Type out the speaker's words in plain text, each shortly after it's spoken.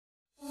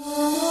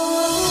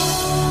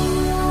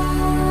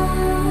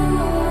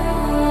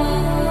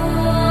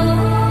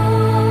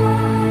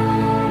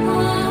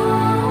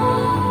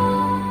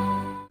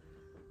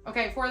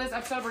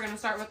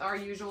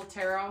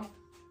go.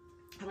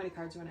 How many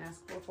cards do you want to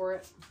ask for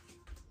it?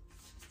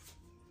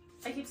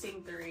 I keep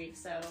seeing 3,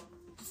 so.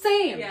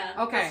 Same. Yeah.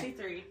 Okay. Let's do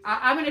 3.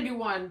 I'm gonna do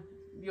 1.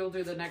 You'll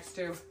do the next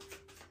 2.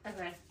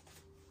 Okay.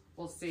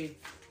 We'll see.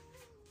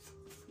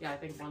 Yeah, I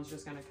think 1's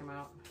just gonna come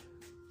out.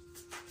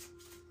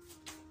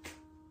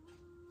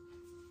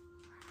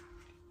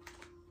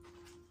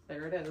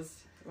 There it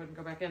is. It wouldn't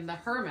go back in. The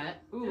Hermit.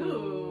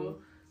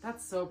 Ooh.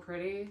 That's so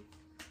pretty.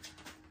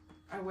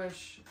 I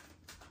wish.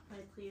 Can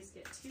I please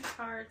get 2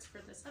 cards for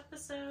this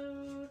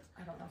episode?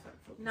 I don't know if I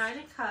focus. 9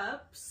 of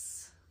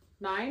Cups.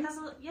 9?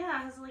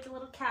 Has like a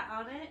little cat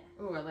on it.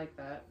 Ooh, I like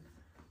that.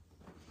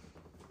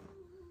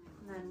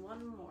 And then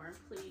 1 more,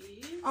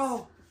 please.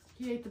 Oh,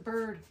 he ate the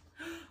bird.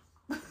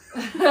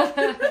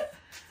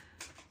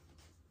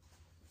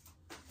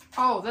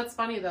 Oh, that's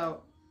funny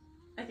though.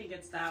 I think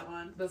it's that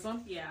one. This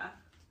one? Yeah.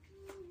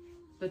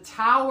 The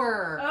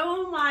Tower.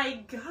 Oh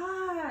my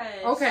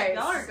gosh. Okay.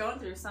 Y'all are going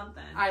through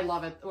something. I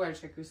love it. Oh, I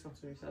just got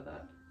goosebumps when you said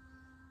that.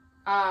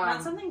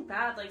 Not something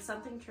bad, like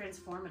something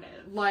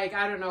transformative. Like,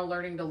 I don't know,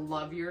 learning to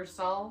love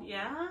yourself.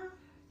 Yeah?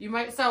 You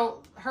might,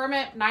 so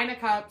Hermit, 9 of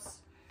Cups.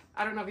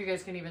 I don't know if you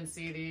guys can even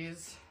see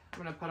these.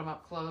 I'm going to put them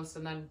up close.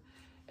 And then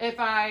if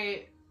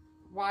I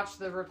watch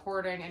the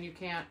recording and you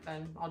can't,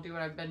 then I'll do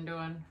what I've been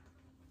doing.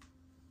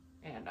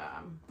 And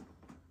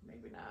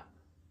maybe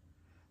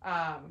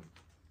not.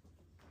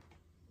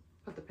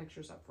 Put the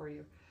pictures up for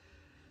you.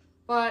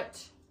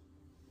 But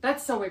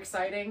that's so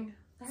exciting.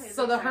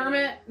 So the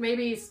Hermit,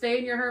 maybe stay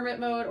in your Hermit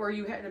mode, or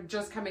you have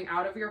just coming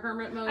out of your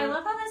Hermit mode. I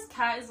love how this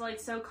cat is like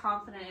so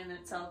confident in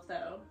itself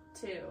though,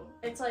 too.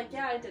 It's like,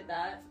 yeah, I did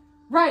that.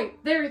 Right.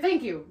 There,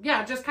 thank you.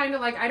 Yeah, just kind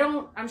of like, I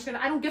don't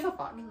give a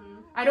fuck.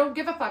 Mm-hmm. I don't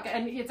give a fuck.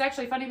 And it's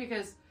actually funny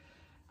because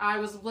I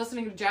was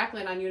listening to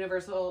Jacqueline on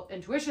Universal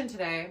Intuition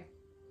today,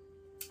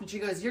 and she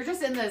goes, you're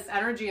just in this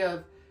energy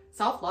of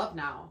self-love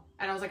now.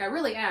 And I was like, I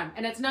really am.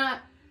 And it's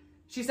not,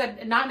 she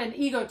said, not in an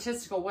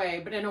egotistical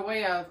way, but in a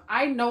way of,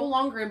 I no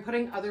longer am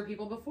putting other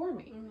people before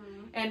me.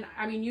 Mm-hmm. And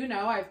I mean, you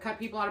know, I've cut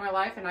people out of my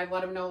life and I've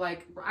let them know,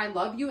 like, I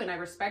love you and I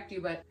respect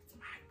you, but it's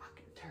my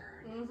fucking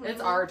turn. Mm-hmm.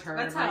 It's our turn.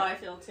 That's how I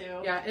feel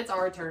too. Yeah, it's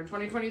our turn.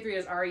 2023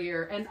 is our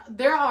year. And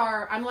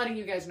I'm letting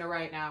you guys know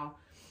right now,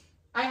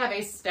 I have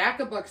a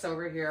stack of books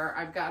over here.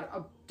 I've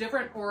got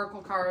different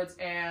oracle cards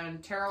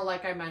and tarot,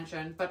 like I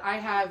mentioned, but I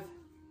have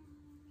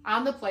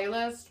on the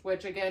playlist,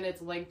 which again,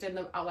 it's linked in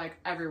the, like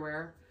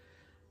everywhere.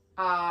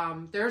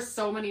 There's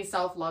so many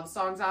self-love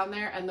songs on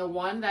there, and the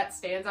one that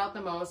stands out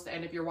the most,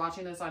 and if you're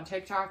watching this on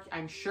TikTok,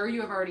 I'm sure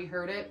you have already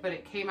heard it, but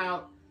it came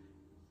out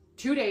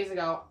 2 days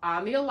ago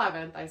on the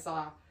 11th, I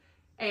saw,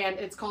 and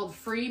it's called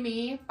Free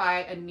Me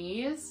by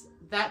Anise.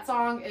 That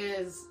song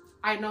is,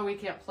 I know we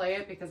can't play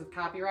it because of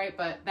copyright,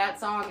 but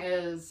that song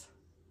is,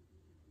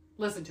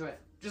 listen to it.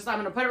 Just, I'm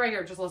going to put it right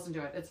here, just listen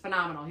to it. It's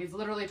phenomenal. He's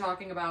literally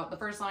talking about, the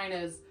first line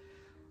is,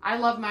 I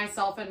love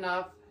myself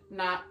enough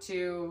not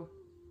to,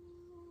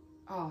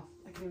 oh,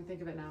 I can't even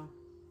think of it now.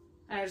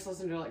 And I just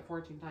listened to it like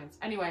 14 times.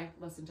 Anyway,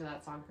 listen to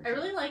that song for sure. I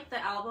really like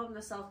the album,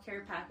 The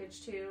Self-Care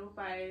Package too,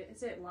 by,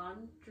 is it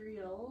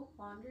Landriel?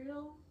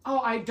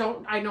 Oh,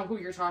 I know who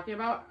you're talking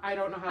about. I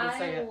don't know how to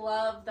say it. I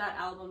love that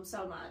album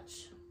so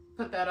much.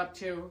 Put that up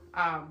too.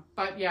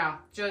 But yeah,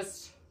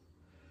 just,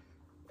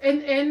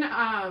 in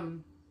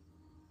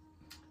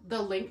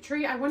the link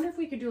tree, I wonder if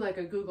we could do like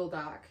a Google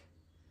Doc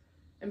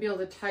and be able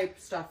to type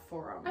stuff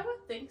for them. I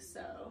would think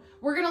so.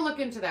 We're going to look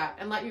into that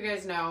and let you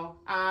guys know.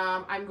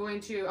 I'll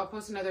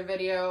post another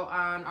video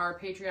on our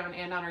Patreon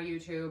and on our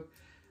YouTube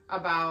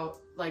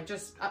about like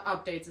just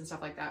updates and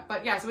stuff like that.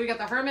 But yeah, so we got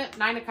the Hermit,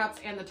 9 of Cups,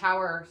 and the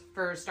Tower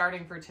for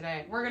starting for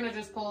today. We're going to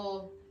just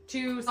pull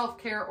 2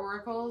 self-care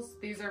oracles.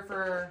 These are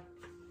for,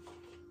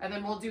 and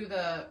then we'll do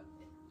the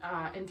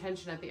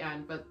intention at the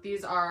end. But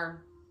these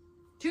are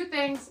 2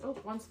 things. Oh,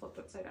 one's flipped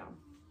upside down.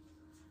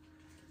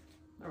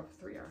 Oh,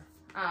 3 are.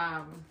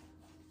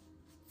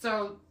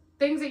 So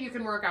things that you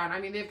can work on. I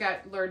mean, they've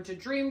got learn to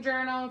dream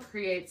journal,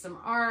 create some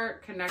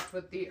art, connect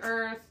with the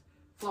earth,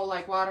 flow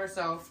like water.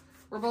 So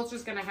we're both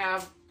just going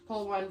to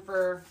pull one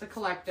for the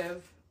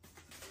collective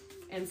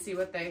and see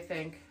what they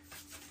think.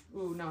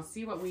 Ooh, no,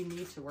 see what we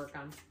need to work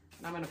on.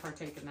 And I'm going to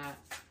partake in that.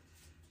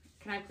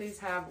 Can I please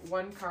have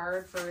 1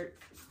 card for,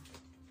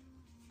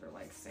 they're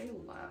like, say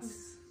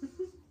less.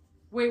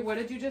 Wait, what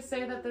did you just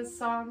say that this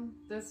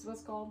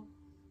was called?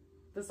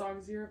 The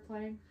songs you're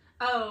playing?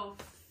 Oh,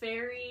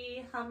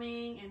 fairy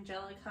humming,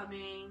 angelic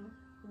humming.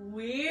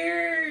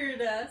 Weird.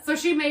 So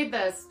she made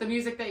this, the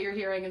music that you're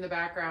hearing in the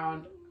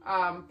background.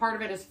 Part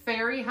of it is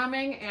fairy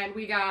humming, and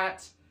we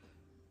got,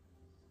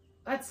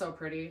 that's so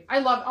pretty.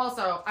 I'm going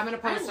to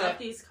post it. I love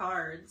these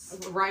cards.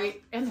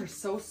 Right? And they're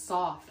so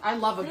soft. I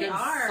love a good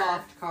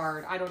soft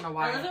card. I don't know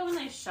why. I love it when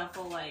they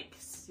shuffle like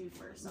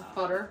super soft.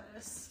 Butter.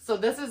 So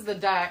this is the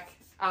deck,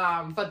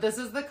 but this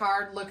is the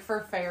card. Look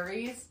for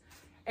fairies.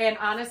 And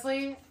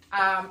honestly,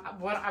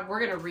 we're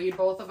going to read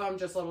both of them,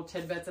 just little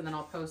tidbits, and then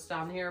I'll post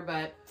down here.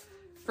 But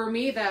for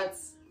me,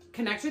 that's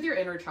connect with your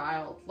inner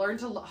child. Learn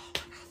to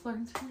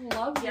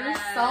love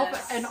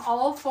yourself in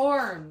all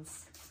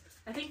forms.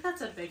 I think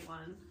that's a big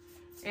one.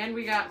 And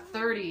we got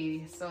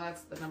 30, so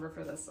that's the number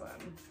for this one.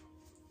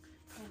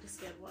 I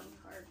just get one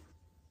card.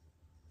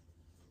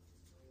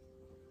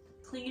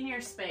 Clean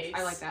your space.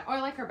 I like that. Oh,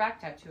 I like her back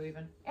tattoo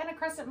even. And a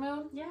crescent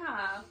moon.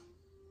 Yeah.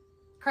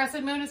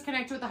 Crescent moon is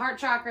connected with the heart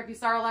chakra. If you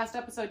saw our last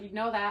episode, you'd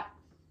know that.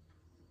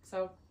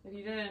 So if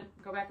you didn't,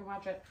 go back and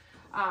watch it.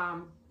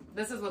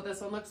 This is what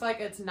this one looks like.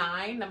 It's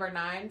 9, number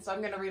 9. So I'm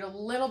going to read a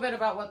little bit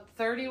about what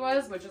 30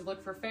 was, which is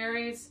look for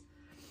fairies.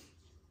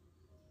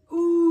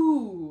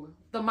 Ooh,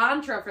 the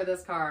mantra for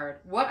this card.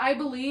 What I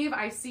believe,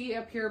 I see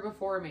appear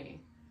before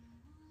me.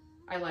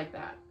 I like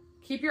that.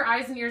 Keep your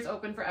eyes and ears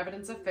open for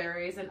evidence of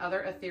fairies and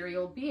other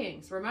ethereal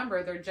beings.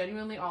 Remember, they're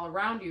genuinely all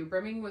around you,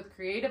 brimming with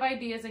creative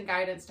ideas and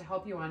guidance to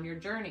help you on your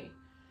journey.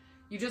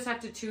 You just have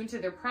to tune to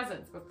their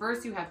presence, but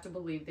first you have to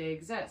believe they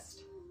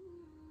exist.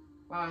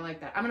 Wow, I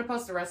like that. I'm going to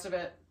post the rest of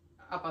it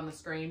up on the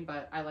screen,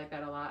 but I like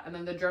that a lot. And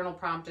then the journal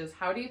prompt is,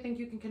 how do you think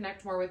you can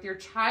connect more with your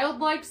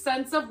childlike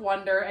sense of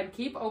wonder and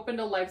keep open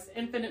to life's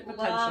infinite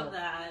potential? Love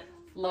that.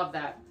 Love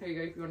that. Here you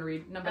go, if you want to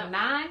read number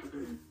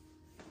 9.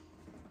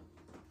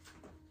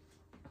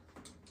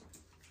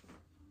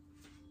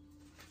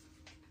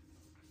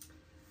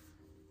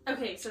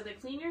 Okay, so the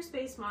clean your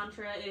space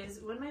mantra is,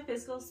 when my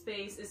physical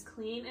space is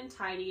clean and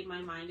tidy, my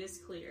mind is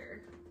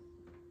clear.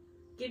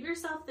 Give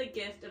yourself the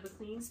gift of a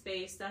clean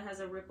space that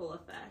has a ripple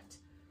effect.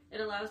 It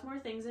allows more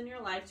things in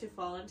your life to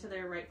fall into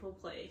their rightful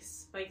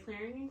place. By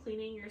clearing and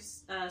cleaning your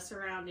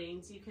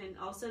surroundings, you can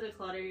also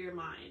declutter your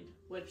mind,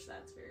 which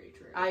that's very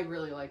true. I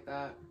really like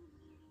that.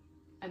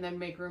 And then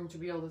make room to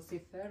be able to see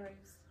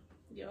fairies.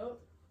 Yup.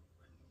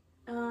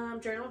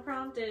 Journal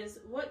prompt is,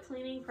 what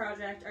cleaning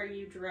project are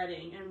you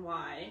dreading and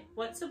why?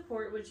 What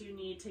support would you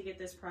need to get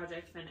this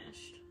project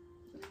finished?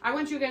 I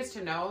want you guys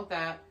to know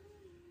that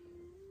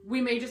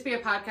we may just be a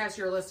podcast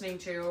you're listening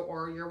to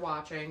or you're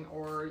watching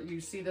or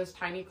you see this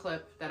tiny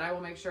clip that I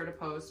will make sure to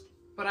post.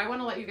 But I want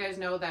to let you guys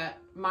know that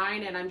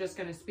mine, and I'm just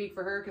going to speak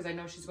for her because I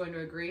know she's going to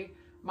agree,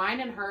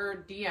 mine and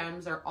her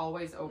DMs are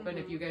always open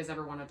if you guys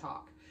ever want to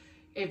talk.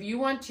 If you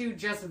want to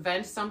just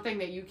vent something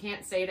that you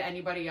can't say to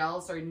anybody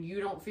else or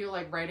you don't feel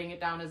like writing it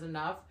down is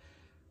enough,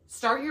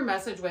 start your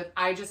message with,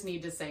 I just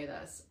need to say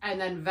this, and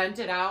then vent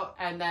it out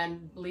and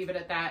then leave it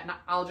at that. And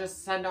I'll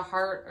just send a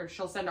heart or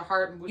she'll send a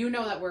heart and you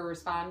know that we're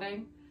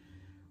responding.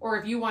 Or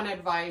if you want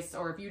advice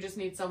or if you just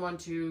need someone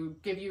to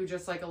give you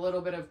just like a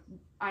little bit of,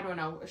 I don't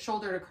know, a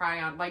shoulder to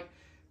cry on, like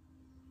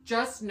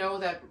just know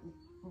that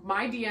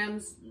my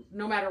DMs,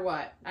 no matter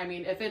what. I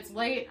mean, if it's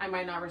late, I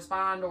might not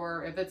respond,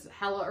 or if it's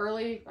hella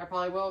early, I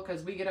probably will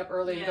because we get up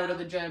early and go to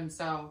the gym.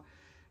 So,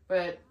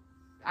 but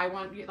I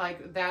want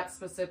like that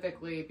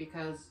specifically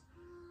because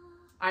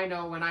I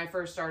know when I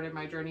first started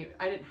my journey,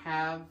 I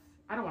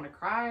don't want to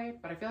cry,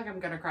 but I feel like I'm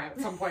going to cry at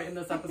some point in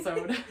this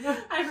episode.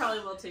 I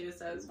probably will too,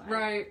 so it's fine.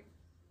 Right.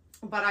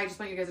 But I just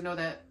want you guys to know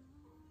that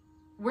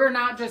we're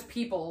not just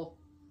people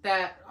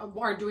that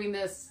are doing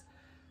this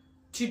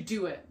to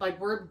do it. Like,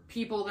 we're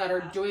people that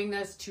are doing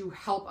this to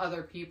help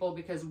other people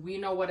because we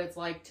know what it's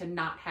like to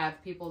not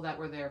have people that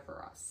were there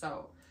for us.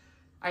 So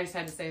I just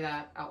had to say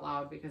that out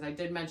loud because I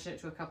did mention it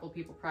to a couple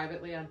people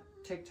privately on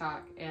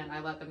TikTok, and I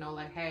let them know,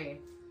 like,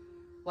 hey,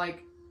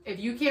 like, if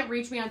you can't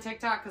reach me on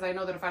TikTok, because I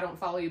know that if I don't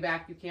follow you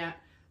back, you can't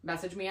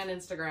message me on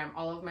Instagram.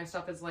 All of my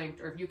stuff is linked.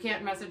 Or if you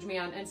can't message me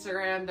on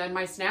Instagram, then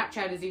my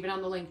Snapchat is even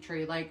on the link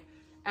tree. Like,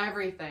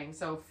 everything.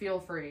 So feel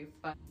free.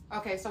 But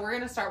okay, so we're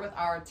going to start with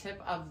our tip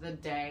of the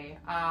day.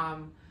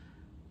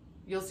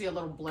 You'll see a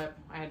little blip.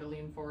 I had to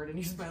lean forward and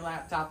use my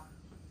laptop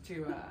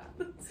to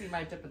see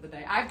my tip of the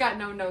day. I've got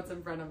no notes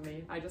in front of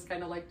me. I just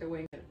kind of like to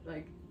wing it,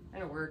 like,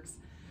 and it works.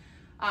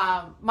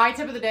 My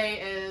tip of the day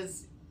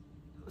is,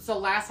 so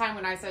last time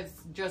when I said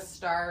just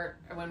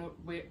start,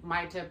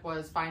 my tip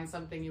was find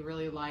something you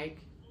really like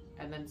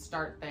and then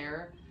start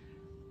there.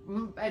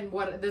 And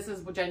this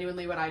is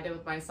genuinely what I did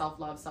with my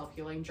self-love,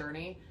 self-healing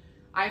journey.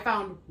 I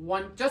found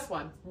one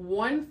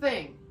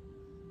thing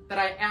that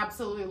I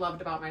absolutely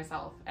loved about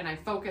myself, and I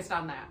focused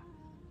on that.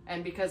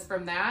 And because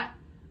from that,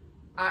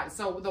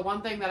 so the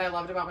one thing that I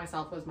loved about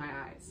myself was my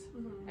eyes.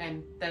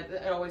 And that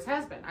it always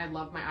has been. I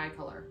love my eye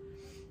color,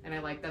 and I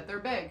like that they're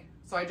big.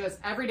 So I just,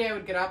 every day I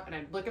would get up and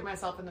I'd look at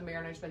myself in the mirror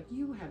and I'd just be like,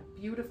 you have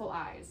beautiful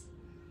eyes.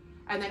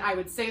 And then I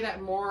would say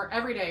that more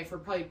every day for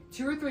probably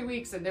 2 or 3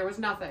 weeks, and there was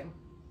nothing.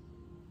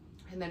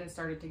 And then it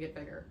started to get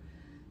bigger.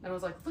 And I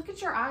was like, look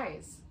at your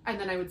eyes. And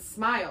then I would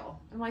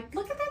smile. I'm like,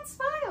 look at that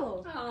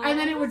smile. Aww, and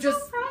then it would just,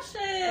 so precious.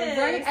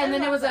 right? And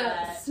then it was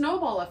a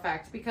snowball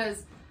effect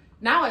because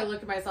now I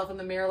look at myself in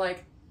the mirror.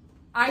 Like,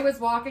 I was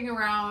walking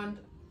around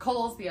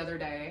Kohl's the other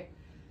day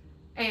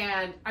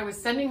and I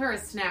was sending her a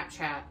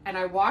Snapchat, and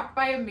I walked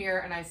by a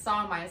mirror and I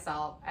saw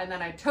myself, and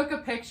then I took a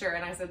picture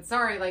and I said,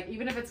 sorry, like,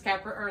 even if it's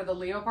Capra or the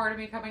Leo part of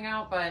me coming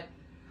out, but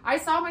I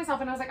saw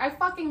myself and I was like, I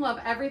fucking love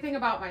everything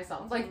about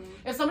myself. Like,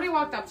 if somebody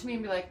walked up to me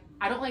and be like,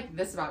 I don't like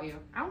this about you,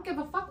 I don't give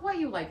a fuck what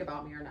you like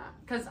about me or not.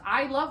 Because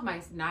I love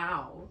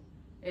now.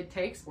 It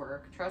takes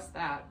work, trust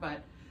that.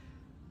 But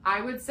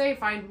I would say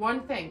find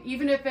one thing,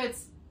 even if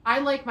it's, I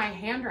like my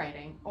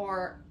handwriting,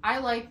 or I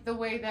like the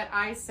way that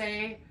I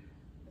say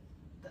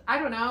I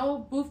don't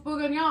know, bouffe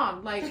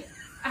bourguignon, like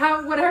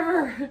how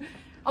whatever.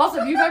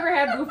 Also, if you've ever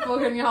had bouffe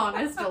bourguignon,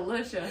 it's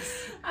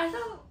delicious. I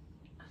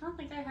don't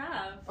think I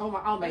have. Oh my,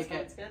 I'll make it.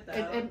 That's good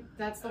though.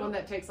 That's the one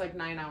that takes like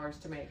 9 hours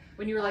to make.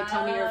 When you were like,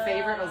 tell me your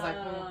favorite, I was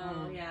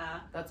like, yeah.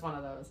 That's one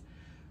of those.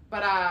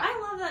 But I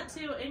love that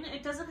too, and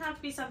it doesn't have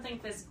to be something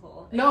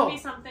physical. It No. can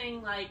be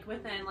something like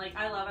within, like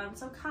I'm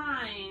so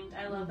kind.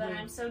 I love that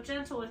I'm so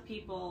gentle with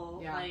people.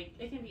 Yeah. Like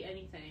it can be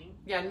anything.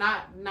 Yeah,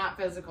 not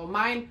physical.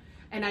 Mine,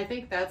 and I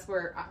think that's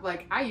where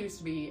like I used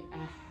to be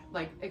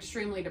like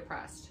extremely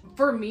depressed.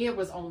 For me, it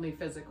was only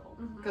physical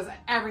because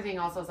everything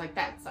else I was like,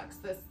 that sucks,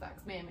 this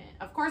sucks, man.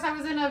 Of course, I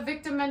was in a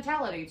victim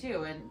mentality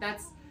too, and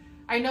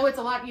I know it's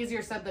a lot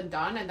easier said than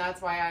done, and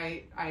that's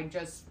why I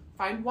just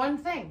find one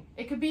thing.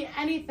 It could be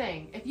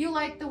anything. If you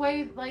like the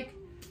way, like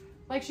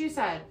she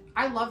said,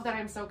 I love that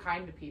I'm so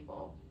kind to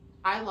people.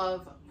 I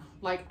love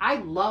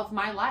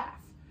my laugh.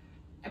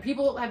 And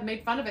people have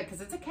made fun of it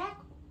because it's a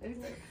cackle.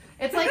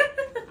 It's like,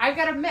 I've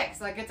got a mix.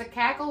 Like, it's a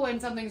cackle when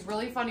something's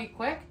really funny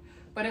quick,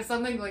 but if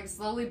something like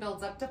slowly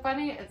builds up to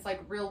funny, it's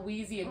like real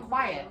wheezy and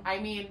quiet. I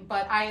mean,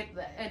 but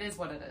it is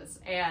what it is.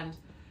 And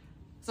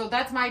so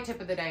that's my tip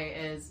of the day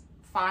is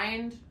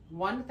find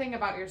one thing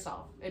about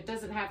yourself. It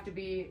doesn't have to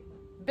be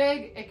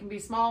big. It can be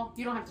small.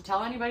 You don't have to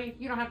tell anybody.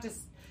 You don't have to,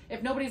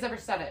 if nobody's ever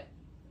said it,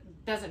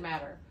 doesn't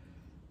matter.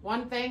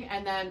 One thing,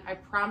 and then I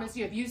promise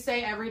you, if you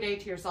say every day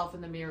to yourself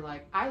in the mirror,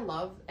 like, I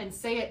love, and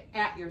say it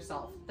at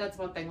yourself. That's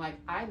one thing, like,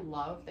 I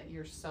love that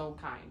you're so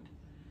kind.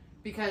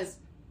 Because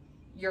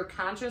your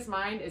conscious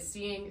mind is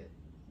seeing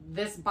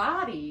this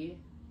body,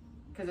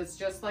 because it's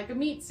just like a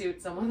meat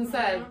suit, someone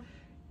said.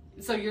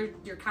 So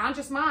your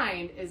conscious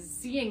mind is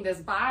seeing this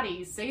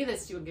body say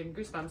this to you, and getting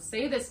goosebumps,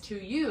 say this to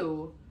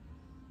you.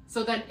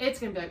 So then it's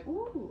going to be like,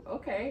 ooh,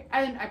 okay.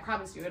 And I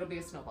promise you, it'll be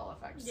a snowball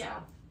effect. Yeah.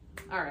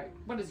 So. All right.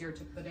 What is your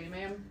tip of the day,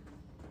 ma'am?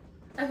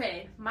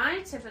 Okay, my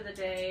tip of the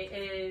day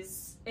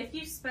is if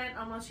you spent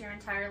almost your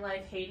entire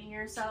life hating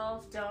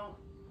yourself, don't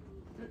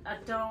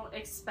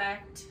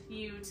expect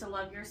you to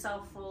love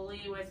yourself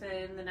fully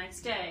within the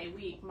next day,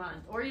 week,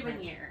 month, or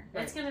even year.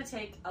 Right. It's going to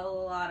take a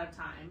lot of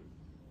time.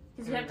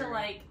 Because you have to,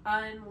 like,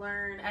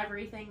 unlearn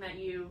everything that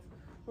you've,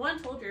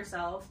 one, told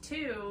yourself,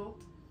 two,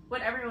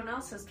 what everyone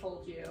else has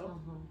told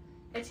you.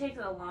 It takes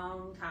a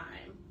long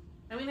time.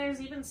 I mean,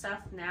 there's even stuff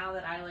now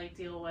that I, like,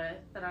 deal with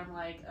that I'm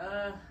like,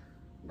 ugh.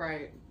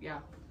 Right, yeah.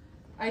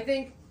 I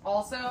think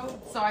also,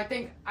 so I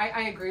think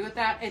I agree with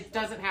that. It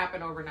doesn't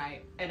happen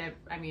overnight. And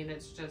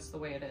it's just the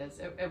way it is.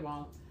 It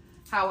won't.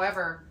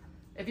 However,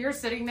 if you're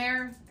sitting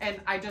there, and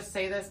I just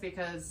say this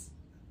because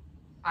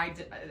I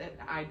did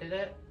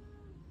it,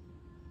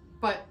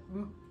 but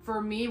for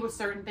me, with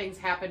certain things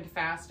happened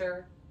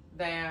faster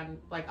than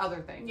like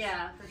other things.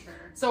 Yeah, for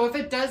sure. So if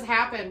it does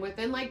happen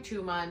within like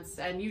 2 months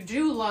and you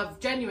do love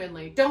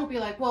genuinely, don't be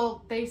like,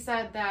 well, they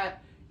said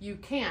that you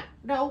can't.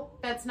 No,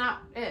 that's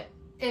not it.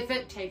 If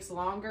it takes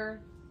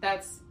longer,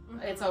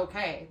 it's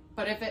okay.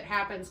 But if it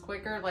happens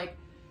quicker, like,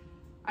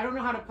 I don't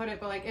know how to put it,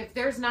 but like if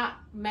there's not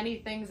many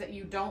things that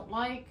you don't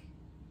like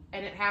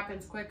and it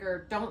happens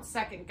quicker, don't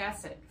second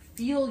guess it.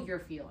 Feel your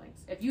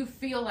feelings. If you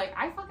feel like,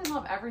 I fucking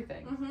love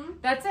everything,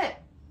 that's it.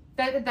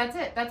 That's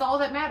it. That's all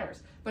that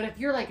matters. But if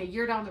you're like a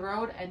year down the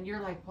road and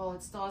you're like, well,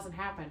 it still hasn't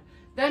happened,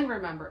 then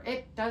remember,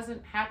 it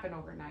doesn't happen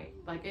overnight.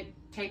 Like, it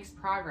takes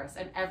progress.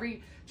 And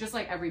just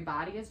like every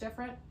body is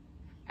different,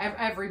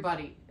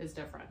 everybody is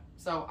different.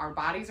 So our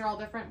bodies are all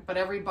different, but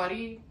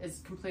everybody is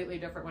completely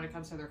different when it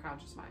comes to their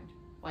conscious mind.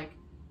 Like,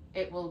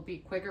 it will be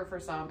quicker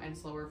for some and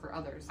slower for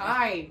others.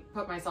 I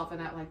put myself in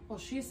that, like, well,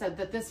 she said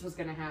that this was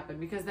going to happen,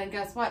 because then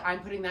guess what?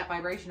 I'm putting that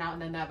vibration out,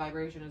 and then that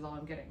vibration is all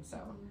I'm getting. So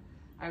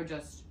I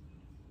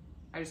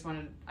just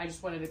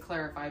wanted to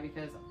clarify,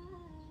 because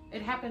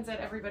it happens at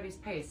everybody's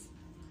pace.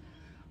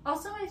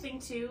 Also, I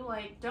think too,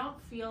 like,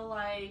 don't feel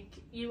like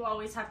you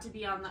always have to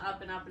be on the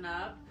up and up and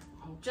up.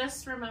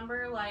 Just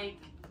remember, like,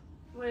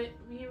 what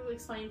you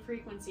explained,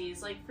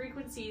 frequencies. Like,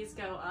 frequencies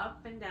go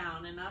up and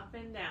down and up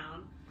and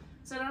down.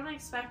 So don't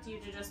expect you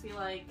to just be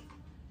like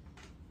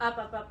up,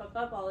 up, up, up,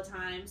 up all the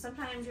time.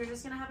 Sometimes you're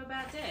just going to have a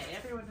bad day.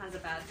 Everyone has a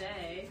bad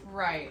day.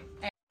 Right.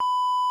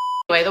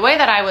 Anyway, the way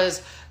that I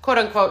was quote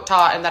unquote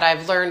taught, and that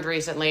I've learned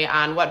recently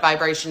on what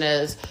vibration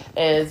is,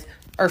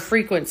 or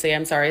frequency,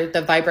 I'm sorry,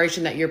 the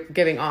vibration that you're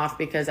giving off,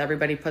 because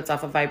everybody puts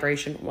off a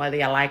vibration, whether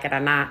you like it or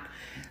not.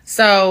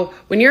 So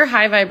when your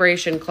high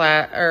vibration /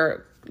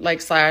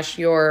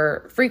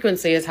 your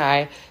frequency is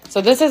high.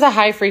 So this is a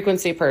high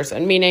frequency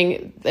person,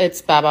 meaning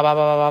it's blah, blah, blah,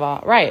 blah, blah,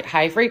 blah, right?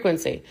 High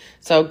frequency.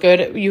 So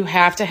good, you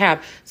have to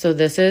have. So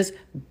this is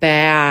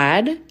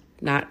bad,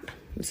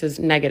 this is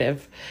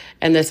negative,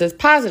 and this is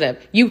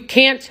positive. You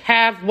can't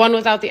have one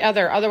without the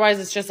other. Otherwise,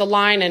 it's just a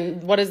line.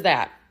 And what is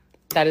that?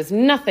 That is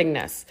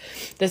nothingness.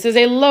 This is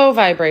a low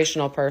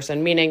vibrational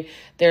person, meaning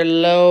they're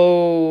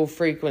low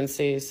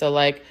frequency. So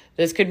like,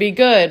 this could be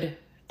good,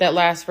 that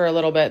lasts for a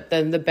little bit,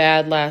 then the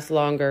bad lasts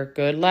longer.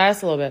 Good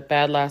lasts a little bit,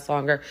 bad lasts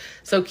longer.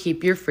 So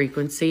keep your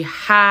frequency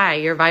high,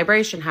 your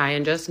vibration high,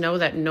 and just know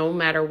that no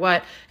matter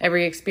what,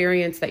 every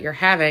experience that you're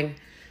having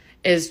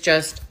is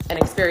just an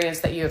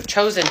experience that you have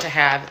chosen to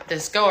have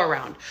this go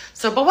around.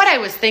 So, but what I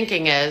was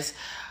thinking is,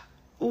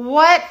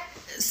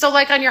 so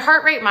like on your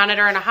heart rate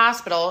monitor in a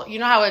hospital, you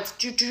know how it's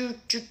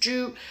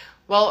do.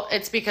 Well,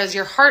 it's because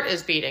your heart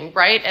is beating,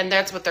 right? And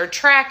that's what they're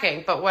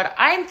tracking. But what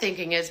I'm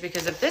thinking is,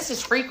 because if this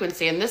is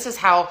frequency, and this is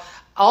how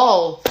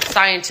all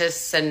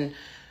scientists and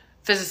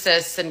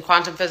physicists and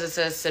quantum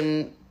physicists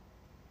and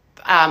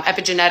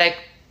epigenetic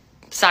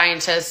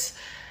scientists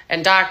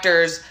and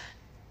doctors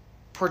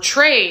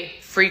portray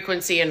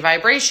frequency and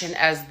vibration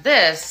as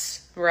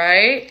this,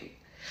 right?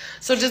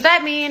 So does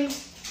that mean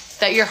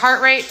that your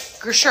heart rate,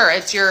 sure,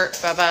 it's your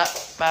ba-ba,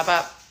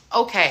 ba-ba,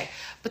 okay.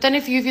 But then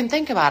if you even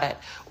think about it,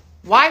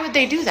 why would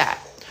they do that?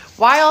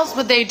 Why else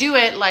would they do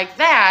it like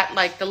that,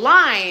 like the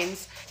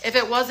lines, if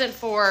it wasn't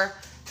for,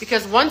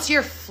 because once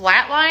you're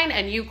flatline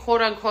and you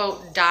quote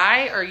unquote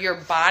die, or your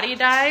body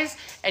dies,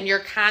 and your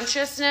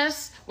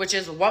consciousness, which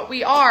is what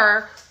we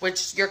are,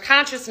 which your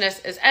consciousness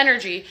is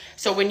energy.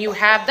 So when you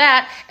have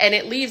that and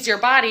it leaves your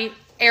body,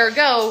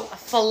 ergo,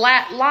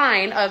 flat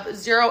line of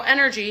zero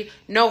energy,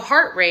 no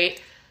heart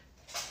rate,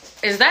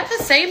 is that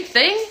the same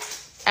thing?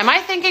 Am I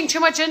thinking too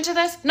much into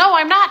this? No,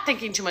 I'm not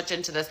thinking too much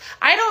into this.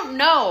 I don't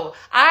know.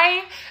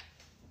 I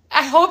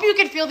hope you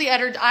can feel the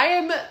energy.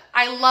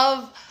 I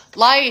love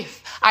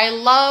life. I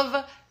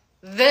love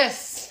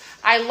this.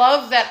 I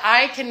love that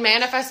I can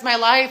manifest my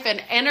life,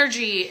 and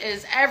energy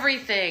is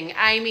everything.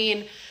 I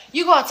mean,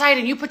 you go outside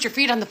and you put your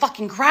feet on the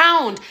fucking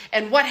ground,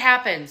 and what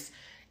happens?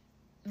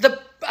 The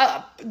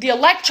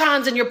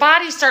electrons in your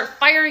body start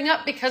firing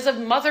up because of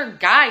Mother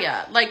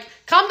Gaia. Like,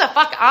 come the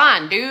fuck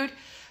on, dude.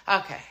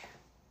 Okay.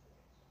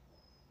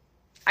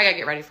 I gotta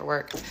get ready for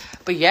work.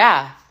 But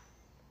yeah,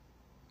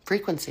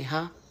 frequency,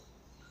 huh?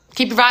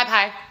 Keep your vibe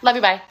high. Love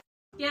you, bye.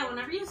 Yeah,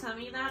 whenever you sent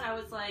me that, I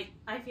was like,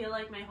 I feel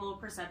like my whole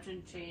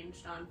perception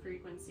changed on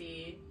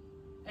frequency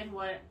and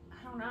what,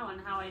 I don't know, and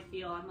how I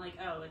feel. I'm like,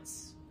 oh,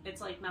 it's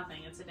like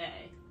nothing. It's a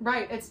day.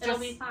 Right. It'll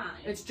be fine.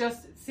 It's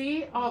just,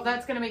 see? Oh,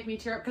 that's going to make me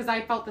tear up, because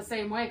I felt the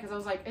same way, because I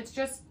was like, it's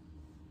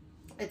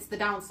the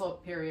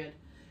downslope period.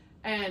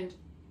 And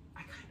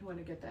I kind of want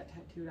to get that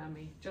tattooed on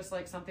me. Just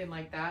like something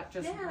like that.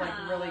 Just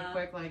like really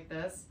quick like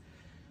this.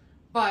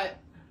 But,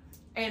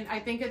 and I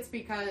think it's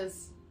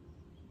because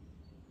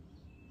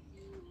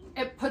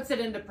it puts it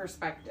into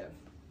perspective.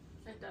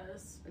 It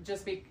does.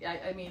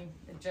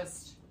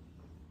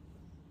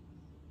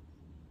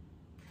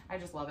 I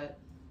just love it.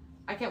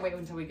 I can't wait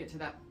until we get to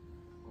that.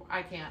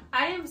 I can't.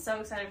 I am so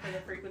excited for the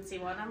frequency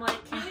one. I'm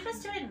like, can you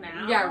just do it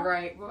now? Yeah,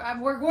 right.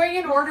 We're going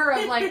in order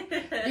of like,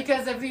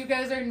 because if you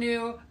guys are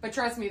new, but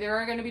trust me, there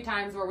are going to be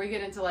times where we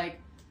get into like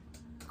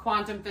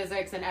quantum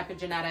physics and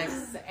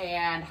epigenetics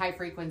and high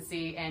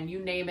frequency and you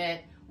name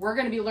it. We're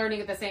going to be learning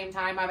at the same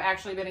time. I've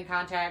actually been in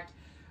contact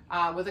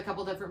with a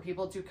couple different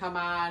people to come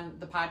on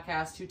the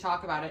podcast to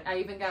talk about it. I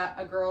even got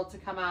a girl to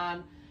come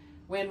on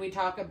when we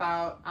talk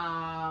about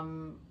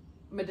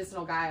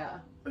medicinal Gaia.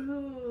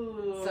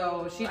 Ooh,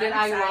 so she did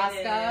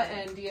ayahuasca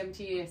and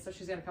DMT, so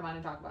she's gonna come on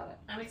and talk about it.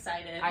 I'm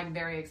excited. I'm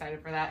very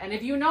excited for that. And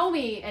if you know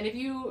me, and if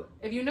you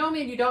know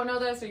me and you don't know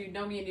this, or you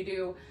know me and you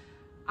do,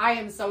 I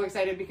am so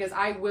excited because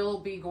I will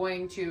be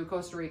going to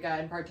Costa Rica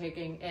and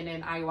partaking in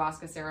an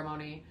ayahuasca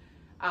ceremony,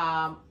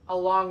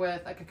 along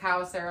with a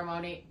cacao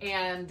ceremony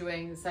and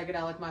doing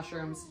psychedelic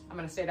mushrooms. I'm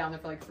gonna stay down there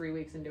for like 3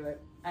 weeks and do it.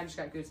 I just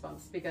got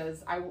goosebumps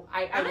because I'm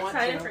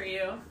excited for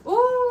you.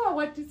 Ooh, I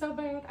want to so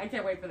bad. I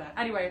can't wait for that.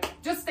 Anyway,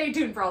 just stay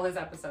tuned for all these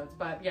episodes.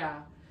 But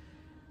yeah,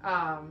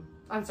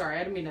 I'm sorry.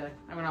 I didn't mean to.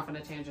 I went off on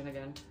a tangent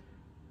again.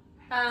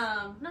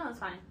 No, it's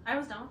fine. I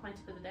was done with my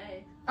tip of the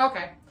day.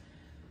 Okay.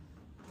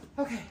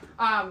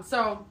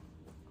 So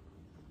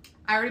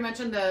I already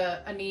mentioned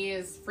the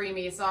Anise Free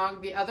Me song.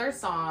 The other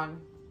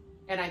song,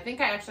 and I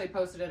think I actually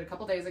posted it a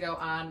couple days ago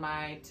on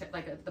my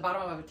like at the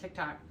bottom of a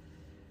TikTok.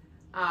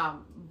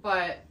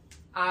 But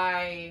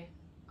a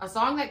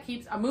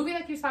movie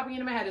that keeps popping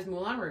into my head is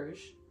Moulin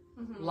Rouge.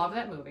 Mm-hmm. Love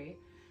that movie.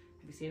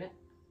 Have you seen it?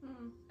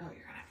 Mm-hmm. Oh,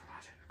 you're gonna have to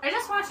watch it. I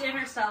just watched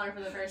Interstellar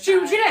for the first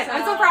time. She did. So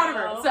I'm so proud of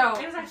her. So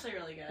it was actually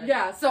really good.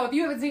 Yeah. So if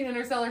you haven't seen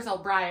Interstellar, tell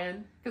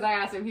Brian, because I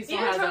asked him. He still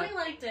has it. Tony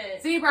liked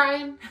it. See,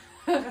 Brian,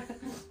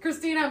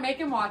 Christina, make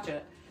him watch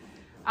it.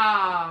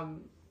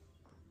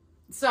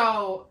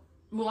 So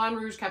Moulin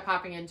Rouge kept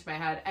popping into my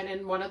head, and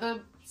in one of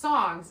the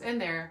songs in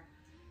there,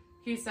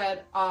 he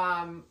said,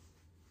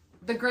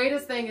 the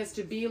greatest thing is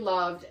to be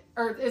loved,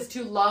 or is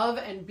to love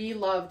and be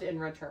loved in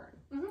return.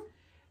 Mm-hmm.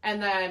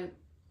 And then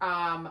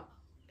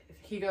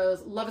he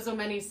goes, love is so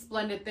many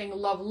splendid thing.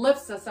 Love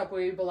lifts us up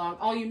where we belong.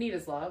 All you need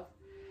is love.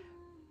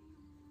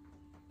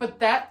 But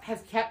that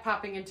has kept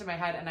popping into my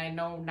head, and I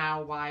know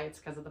now why. It's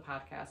because of the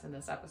podcast in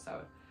this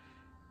episode.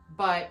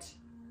 But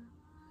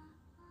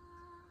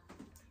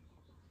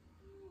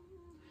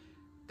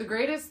the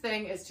greatest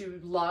thing is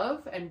to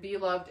love and be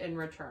loved in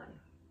return.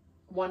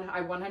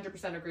 I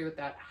 100% agree with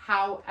that.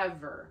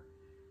 However,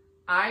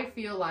 I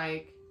feel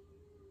like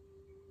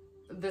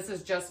this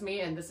is just me,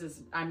 and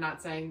I'm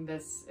not saying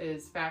this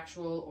is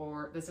factual,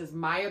 or this is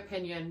my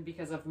opinion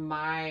because of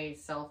my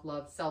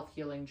self-love,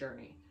 self-healing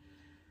journey.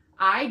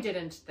 I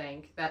didn't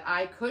think that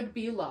I could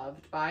be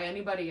loved by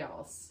anybody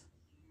else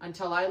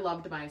until I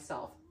loved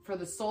myself, for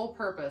the sole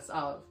purpose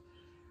of,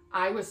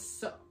 I was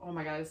so, oh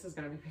my God, this is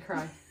going to make me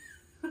cry.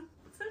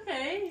 It's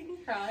okay, you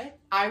can cry.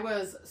 I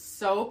was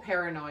so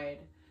paranoid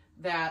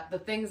that the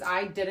things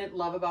I didn't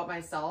love about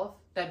myself,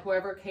 that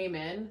whoever came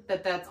in,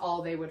 that's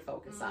all they would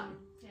focus on.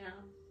 Yeah.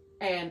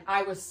 And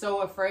I was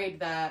so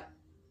afraid that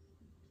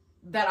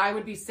I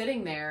would be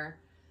sitting there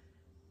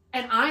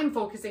and I'm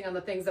focusing on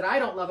the things that I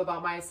don't love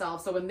about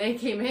myself. So when they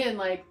came in,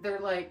 like, they're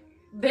like,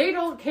 they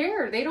don't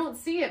care. They don't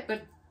see it,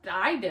 but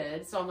I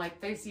did. So I'm like,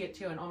 they see it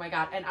too. And oh my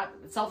God. And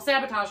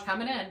self-sabotage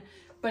coming in.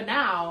 But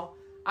now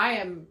I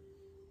am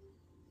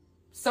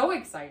so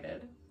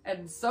excited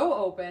and so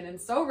open and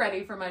so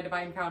ready for my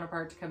divine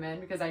counterpart to come in,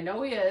 because I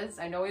know he is.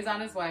 I know he's on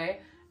his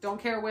way.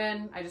 Don't care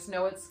when. I just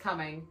know it's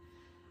coming.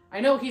 I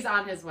know he's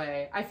on his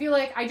way. I feel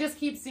like I just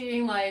keep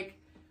seeing, like,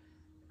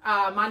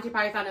 Monty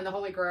Python and the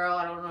Holy Grail.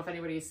 I don't know if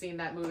anybody's seen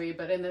that movie,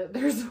 but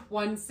there's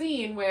one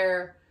scene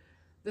where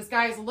this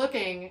guy's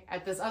looking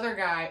at this other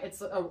guy.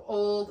 It's an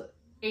old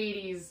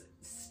 80s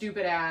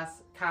stupid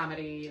ass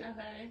comedy,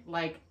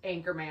 like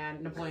Anchorman,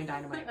 Napoleon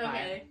Dynamite vibe.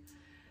 Okay.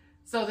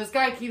 So this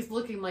guy keeps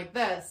looking like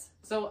this.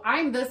 So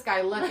I'm this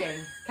guy looking,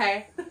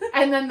 okay?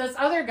 And then this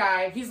other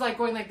guy, he's like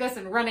going like this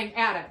and running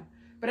at him.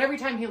 But every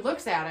time he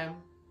looks at him,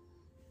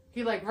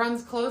 he like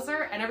runs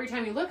closer, and every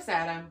time he looks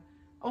at him,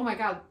 oh my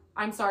God,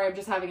 I'm sorry, I'm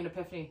just having an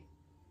epiphany.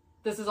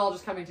 This is all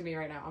just coming to me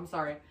right now. I'm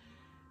sorry.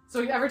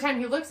 So every time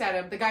he looks at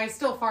him, the guy is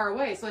still far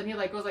away. So then he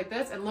like goes like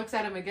this and looks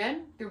at him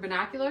again through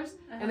binoculars,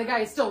 and the guy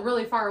is still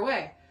really far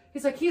away.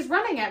 He's like, he's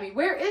running at me.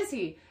 Where is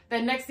he?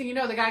 Then next thing you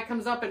know, the guy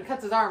comes up and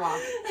cuts his arm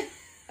off.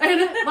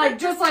 And like,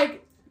 just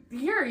like,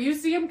 here, you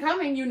see him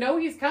coming, you know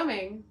he's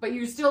coming, but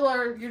you still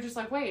are, you're just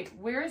like, wait,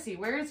 where is he?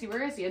 Where is he?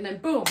 Where is he? And then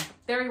boom,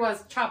 there he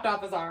was, chopped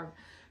off his arm.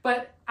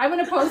 But I'm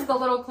going to post the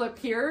little clip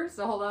here,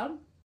 so hold on.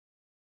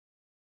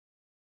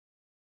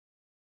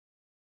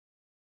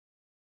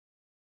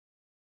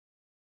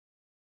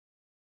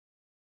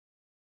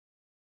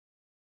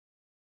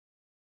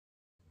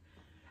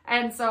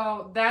 And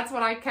so that's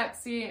what I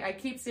kept seeing. I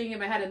keep seeing in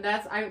my head, and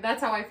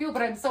that's how I feel.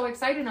 But I'm so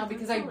excited now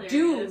because I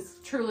do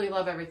truly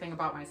love everything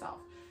about myself.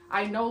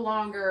 I no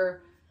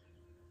longer,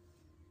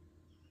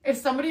 if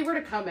somebody were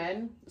to come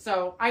in,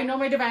 so I know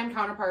my divine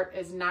counterpart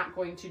is not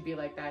going to be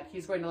like that.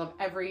 He's going to love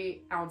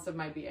every ounce of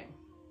my being.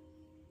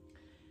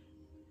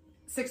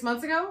 6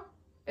 months ago,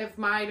 if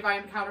my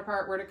divine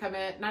counterpart were to come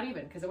in, not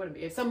even, because it wouldn't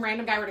be. If some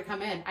random guy were to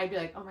come in, I'd be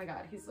like, oh my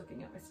God, he's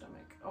looking at my stomach.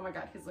 Oh my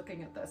God, he's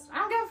looking at this. I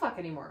don't give a fuck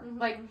anymore.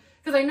 Like,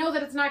 because I know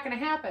that it's not going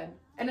to happen.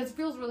 And it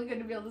feels really good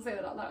to be able to say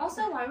that out loud.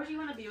 Also, why would you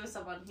want to be with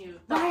someone who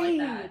thought like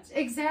that?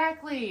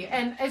 Exactly.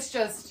 And it's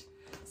just,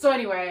 so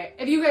anyway,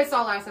 if you guys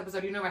saw last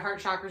episode, you know my heart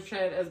chakra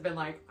shit has been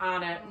like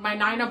on it. My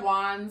Nine of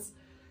Wands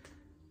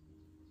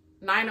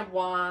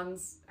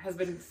has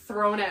been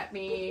thrown at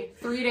me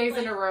 3 days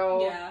in a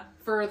row. Yeah.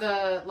 For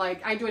the,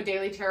 like, I do a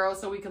daily tarot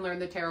so we can learn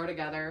the tarot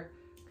together.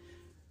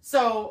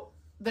 So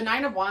the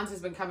Nine of Wands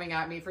has been coming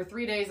at me for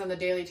 3 days on the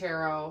daily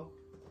tarot.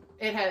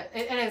 It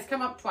has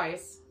come up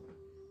twice.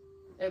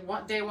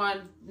 Day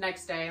one,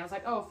 next day. I was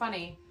like, oh,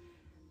 funny.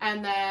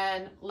 And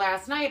then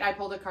last night I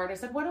pulled a card. I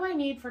said, what do I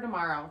need for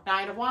tomorrow?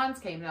 Nine of Wands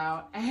came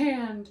out,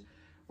 and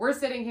we're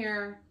sitting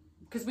here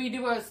because we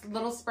do a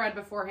little spread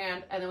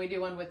beforehand, and then we do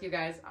one with you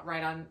guys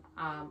right on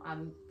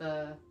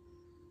the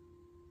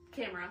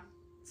camera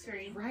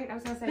screen. Right, I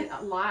was gonna say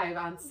live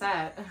on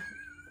set.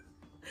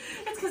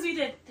 It's because we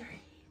did 3.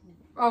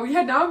 Oh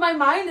yeah, now my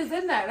mind is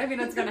in that. I mean,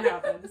 it's gonna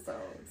happen. So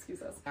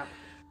excuse us.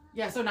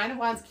 Yeah. So Nine of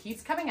Wands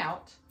keeps coming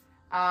out,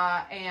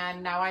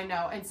 and now I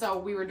know. And so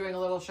we were doing a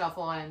little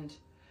shuffle, and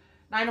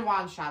Nine of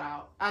Wands shot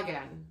out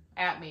again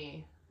at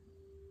me.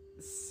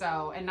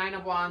 So, and Nine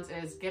of Wands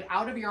is get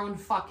out of your own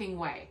fucking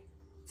way.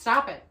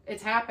 Stop it.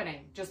 It's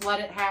happening. Just let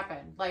it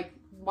happen. Like,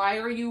 why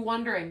are you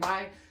wondering?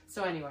 Why?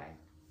 So anyway,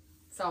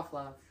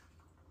 self-love.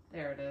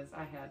 There it is.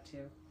 I had to.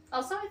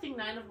 Also, I think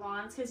Nine of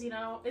Wands, because, you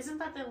know, isn't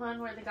that the one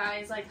where the guy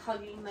is, like,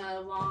 hugging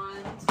the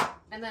wand,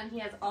 and then he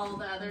has all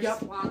the other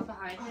wands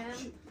behind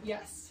him?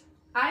 Yes.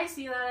 I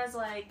see that as,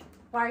 like,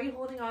 why are you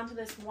holding on to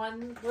this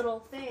one little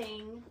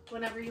thing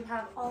whenever you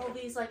have all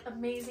these, like,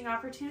 amazing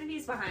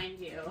opportunities behind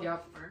you?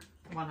 Yep.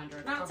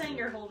 100. Not saying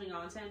you're holding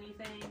on to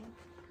anything,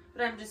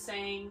 but I'm just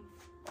saying,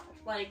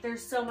 like,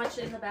 there's so much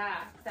in the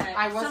back.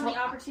 So many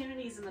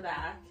opportunities in the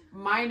back.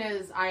 Mine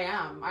is,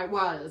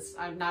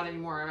 I'm not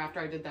anymore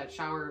after I did that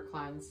shower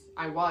cleanse.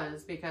 I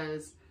was,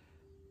 because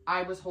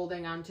I was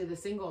holding on to the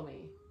single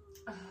me.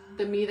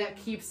 The me that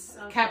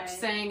kept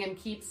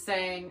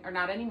saying, or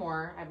not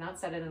anymore. I've not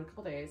said it in a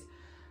couple days.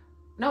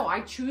 No,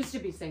 I choose to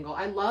be single.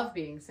 I love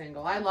being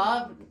single. I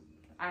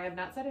have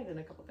not said it in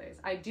a couple days.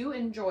 I do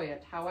enjoy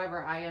it.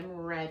 However, I am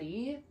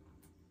ready.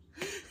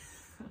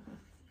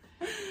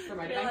 For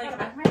my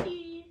I'm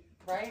ready.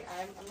 Right?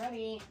 I'm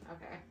ready.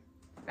 Okay.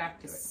 Back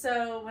to it.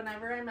 So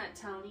whenever I met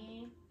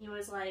Tony, he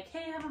was like,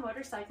 hey, I have a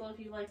motorcycle if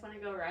you like want to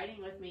go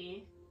riding with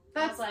me.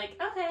 I was like,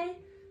 okay.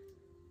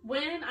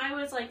 when I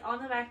was like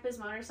on the back of his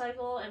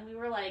motorcycle and we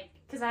were like,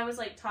 because I was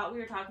like we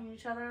were talking to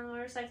each other on the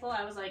motorcycle,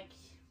 I was like,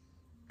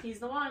 he's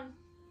the one.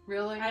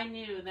 Really? I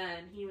knew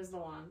then he was the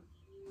one.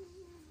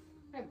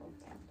 I love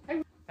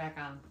that. Back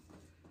on.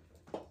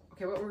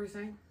 Okay, what were we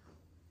saying?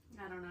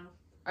 I don't know.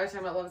 I was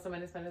talking about love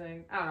somebody spend a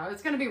thing. I don't know.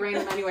 It's going to be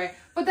random anyway.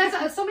 But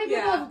that's so many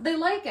people, they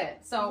like it.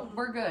 So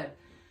we're good.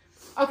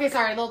 Okay,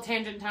 sorry. A little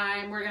tangent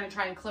time. We're going to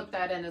try and clip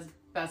that in as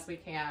best we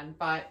can.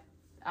 But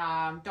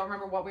don't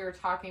remember what we were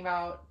talking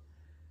about.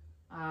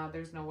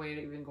 There's no way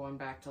to even going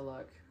back to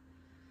look.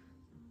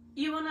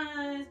 You want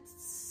to...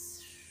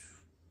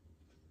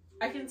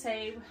 I can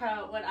say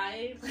what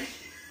I...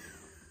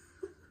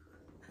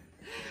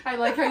 I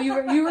like how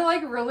you were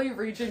like really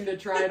reaching to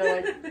try to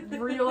like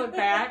reel it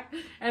back,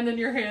 and then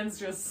your hands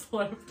just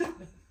slipped.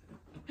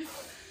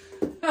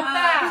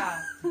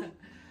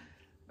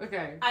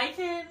 Okay. I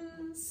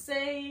can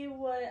say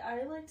what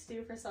I like to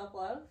do for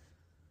self-love.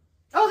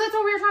 Oh, that's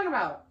what we were talking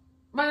about.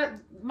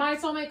 My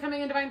soulmate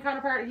coming in divine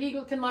counterpart, he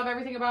can love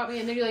everything about me,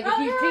 and then you're like, if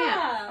you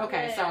can't.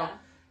 Okay, so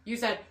you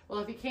said, well,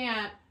 if you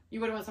can't,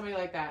 you wouldn't want somebody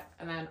like that.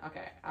 And then,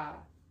 okay,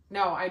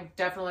 no, I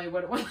definitely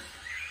wouldn't want...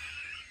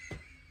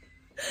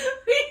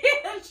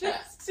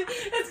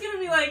 It's gonna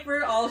be like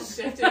we're all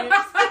shifting.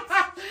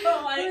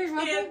 Oh, I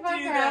can't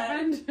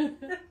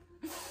do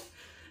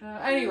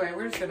that. Anyway,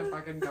 we're just gonna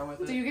fucking go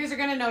with it. So you guys are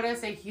gonna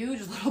notice a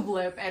huge little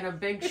blip and a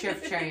big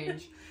shift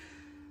change.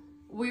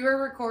 We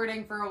were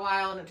recording for a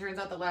while, and it turns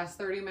out the last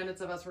 30 minutes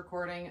of us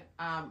recording,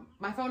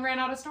 my phone ran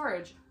out of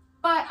storage.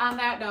 But on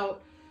that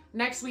note,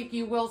 next week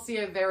you will see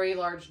a very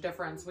large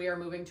difference. We are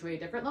moving to a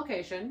different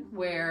location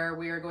where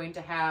we are going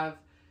to have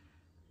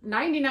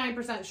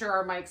 99% sure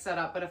our mic's set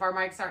up, but if our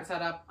mics aren't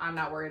set up, I'm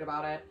not worried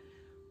about it.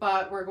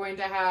 But we're going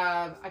to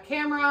have a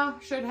camera,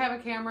 should have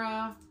a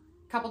camera,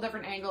 a couple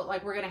different angles,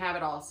 like we're going to have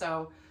it all.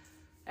 So,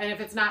 and if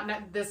it's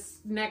not this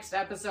next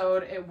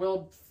episode, it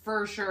will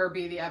for sure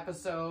be the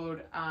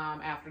episode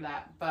after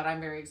that. But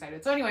I'm very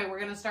excited. So anyway, we're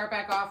going to start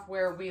back off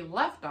where we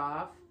left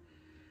off,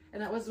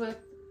 and that was with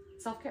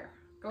self-care.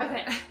 Go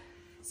ahead. Okay.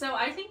 So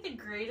I think the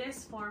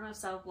greatest form of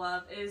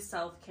self-love is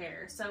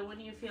self-care. So when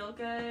you feel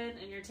good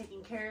and you're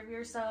taking care of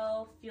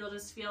yourself, you'll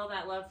just feel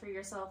that love for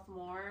yourself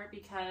more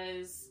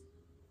because,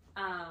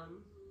 I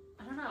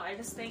don't know, I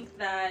just think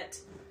that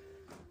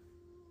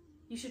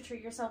you should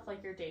treat yourself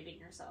like you're dating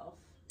yourself.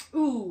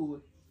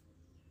 Ooh,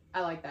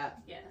 I like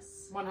that.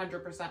 Yes.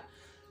 100%.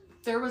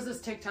 There was this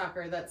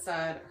TikToker that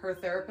said, her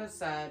therapist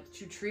said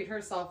to treat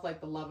herself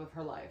like the love of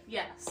her life.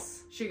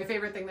 Yes. The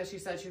favorite thing that she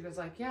said, she was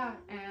like, yeah,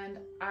 and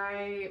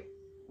I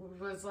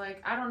was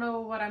like, I don't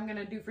know what I'm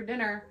gonna do for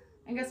dinner,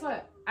 and guess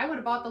what, I would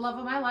have bought the love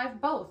of my life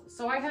both,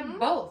 so I had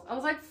both. I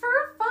was like, for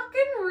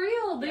fucking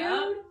real, dude.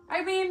 Yep.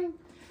 I mean,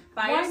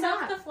 buy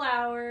yourself the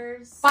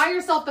flowers, buy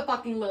yourself the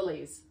fucking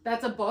lilies.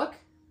 That's a book.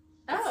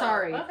 Oh,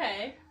 sorry,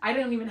 okay, I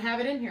didn't even have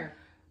it in here.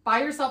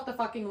 Buy yourself the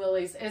fucking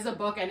lilies is a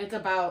book, and it's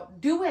about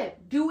do it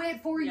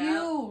for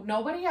you,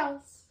 nobody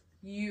else,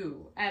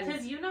 you, and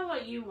because you know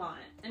what you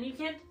want, and you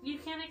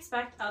can't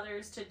expect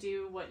others to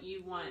do what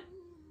you want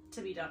to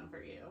be done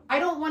for you. I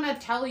don't want to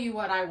tell you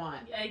what I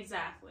want.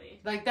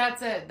 Exactly. Like,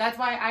 that's it. That's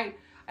why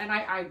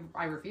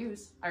I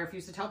refuse. I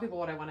refuse to tell people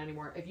what I want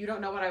anymore. If you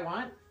don't know what I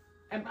want,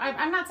 and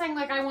I'm not saying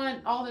like I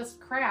want all this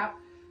crap.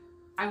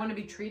 I want to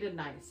be treated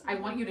nice. I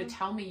want you to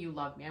tell me you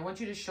love me. I want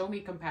you to show me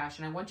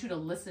compassion. I want you to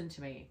listen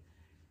to me.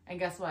 And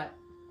guess what?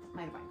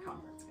 My divine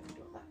counterpart's going to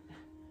do that.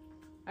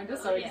 I'm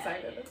just so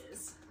excited. It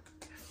is.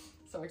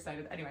 So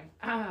excited. Anyway,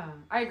 I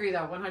agree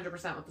though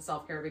 100% with the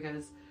self-care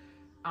because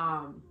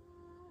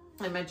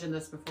I mentioned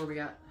this before we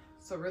got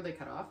so really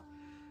cut off.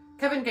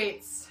 Kevin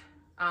Gates,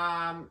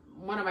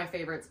 one of my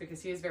favorites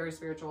because he is very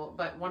spiritual,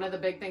 but one of the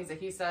big things that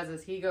he says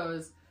is he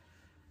goes,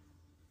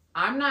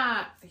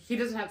 he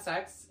doesn't have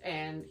sex,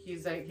 and he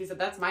said,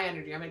 that's my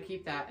energy, I'm going to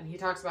keep that. And he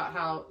talks about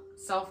how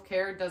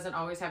self-care doesn't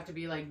always have to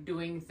be like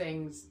doing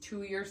things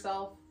to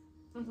yourself,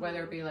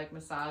 whether it be like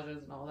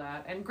massages and all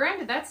that. And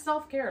granted, that's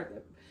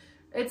self-care.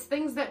 It's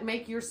things that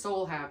make your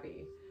soul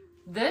happy.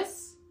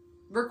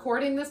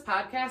 Recording this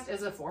podcast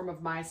is a form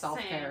of my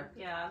self-care.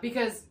 Same, yeah.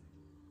 Because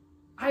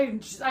I'm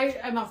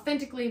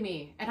authentically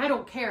me, and I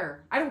don't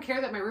care. I don't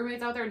care that my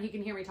roommate's out there and he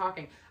can hear me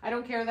talking. I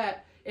don't care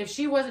that if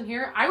she wasn't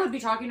here, I would be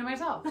talking to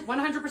myself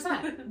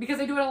 100% because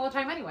I do it all the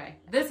time anyway.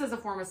 This is a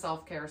form of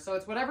self-care. So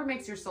it's whatever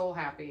makes your soul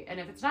happy. And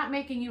if it's not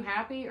making you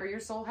happy or your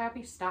soul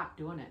happy, stop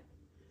doing it.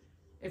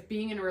 If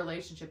being in a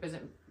relationship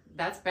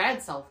that's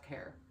bad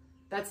self-care.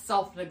 That's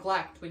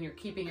self-neglect when you're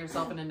keeping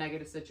yourself in a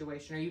negative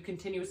situation or you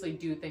continuously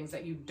do things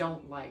that you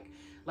don't like.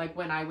 Like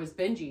when I was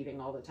binge eating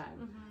all the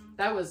time.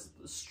 That was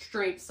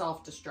straight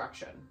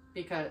self-destruction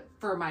because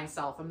for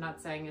myself. I'm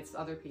not saying it's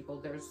other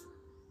people.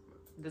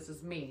 This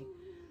is me.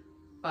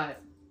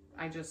 But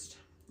I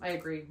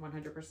agree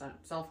 100%.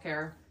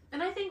 Self-care.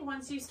 And I think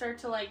once you start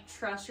to like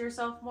trust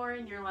yourself more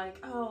and you're like,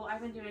 oh, I've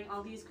been doing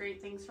all these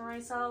great things for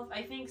myself,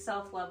 I think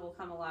self-love will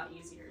come a lot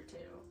easier too.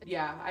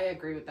 Yeah, I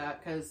agree with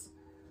that because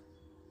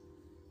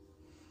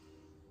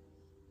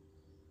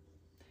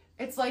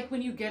it's like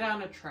when you get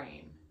on a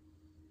train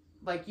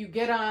Like you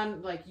get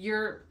on, like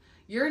you're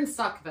in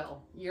Suckville.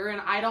 You're in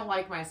I don't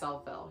like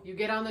myselfville. You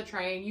get on the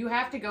train. You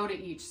have to go to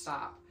each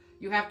stop.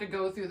 You have to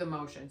go through the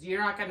motions.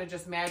 You're not going to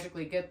just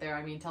magically get there.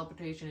 I mean,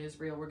 teleportation is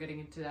real. We're getting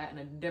into that in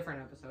a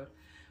different episode.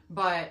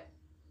 But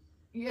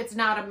it's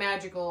not a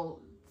magical...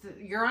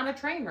 You're on a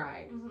train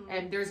ride. Mm-hmm.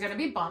 And there's going to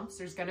be bumps.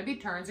 There's going to be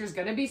turns. There's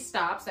going to be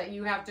stops that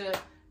you have to...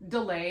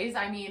 Delays.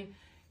 I mean,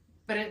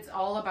 but it's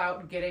all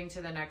about getting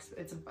to the next...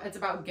 It's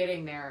about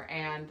getting there.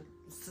 And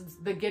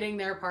the getting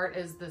there part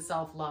is the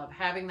self-love.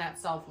 Having that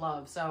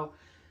self-love. So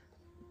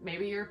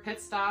maybe your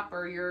pit stop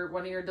or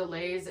one of your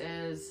delays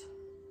is...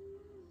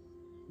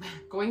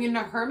 going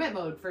into hermit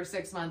mode for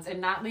 6 months and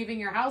not leaving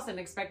your house and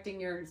expecting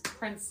your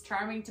Prince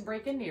Charming to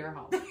break into your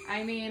home.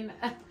 I mean,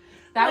 that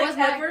like was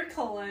Edward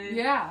Cullen.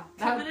 Yeah.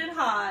 Coming in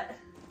hot.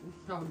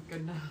 Oh,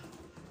 goodness.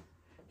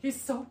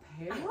 He's so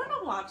pale. I want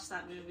to watch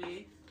that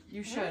movie.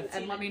 You should,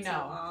 and let me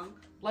know. So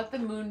let the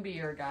moon be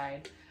your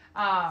guide.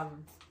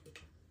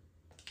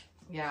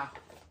 Yeah.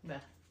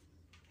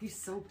 He's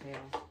so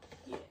pale.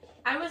 Yeah.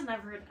 I was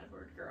never an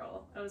Edward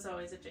girl. I was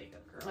always a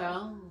Jacob girl.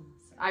 Well,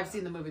 I've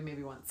seen the movie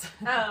maybe once.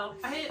 Oh,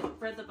 I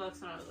read the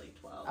books when I was like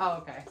 12. Oh,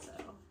 okay. So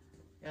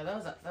yeah, that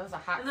was a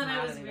hot. And then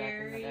I was commodity back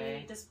in the day.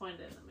 very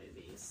disappointed in the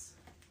movies.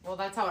 Well,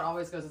 that's how it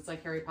always goes. It's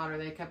like Harry Potter.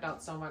 They kept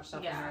out so much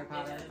stuff from Harry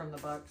Potter from the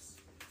books.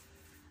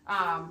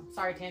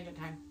 Sorry, tangent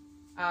time.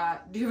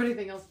 Do you have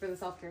anything else for the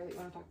self-care that you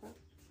want to talk about?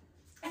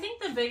 I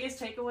think the biggest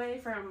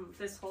takeaway from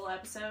this whole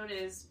episode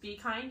is be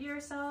kind to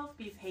yourself,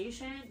 be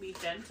patient, be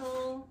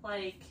gentle.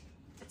 Like,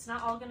 it's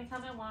not all going to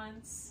come at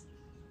once.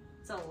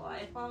 It's a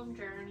lifelong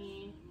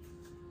journey.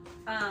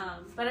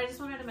 But I just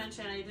wanted to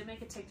mention, I did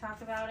make a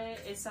TikTok about it.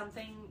 It's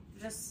something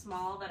just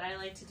small that I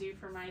like to do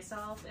for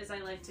myself is I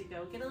like to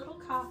go get a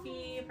little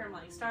coffee from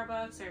like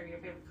Starbucks or your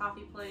favorite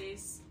coffee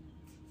place.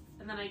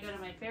 And then I go to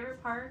my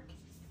favorite park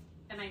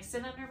and I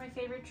sit under my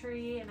favorite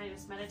tree and I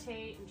just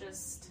meditate and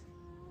just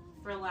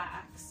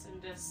relax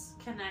and just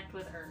connect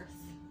with Earth.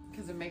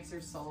 Because it makes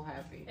your soul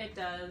happy. It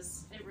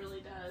does. It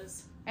really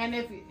does. And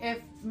if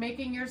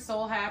making your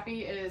soul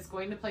happy is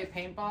going to play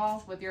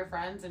paintball with your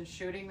friends and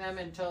shooting them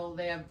until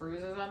they have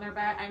bruises on their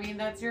back, I mean,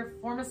 that's your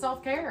form of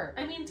self-care.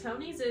 I mean,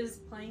 Tony's is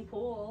playing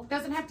pool. It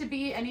doesn't have to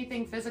be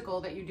anything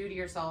physical that you do to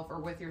yourself or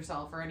with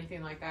yourself or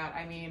anything like that.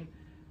 I mean,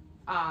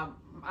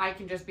 I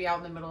can just be out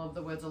in the middle of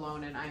the woods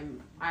alone and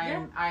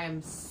I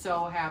am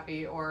so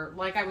happy. Or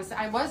like I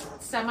was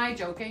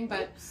semi-joking,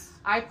 but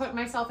I put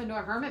myself into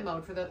a hermit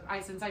mode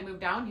since I moved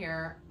down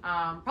here.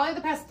 Probably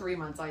the past 3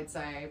 months, I'd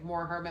say.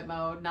 More hermit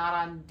mode, not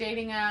on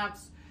dating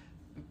apps.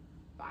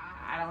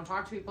 I don't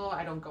talk to people.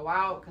 I don't go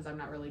out because I'm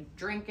not really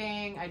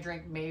drinking. I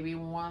drink maybe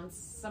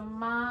once a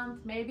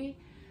month, maybe.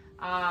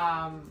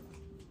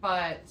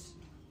 But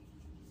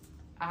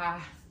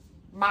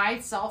my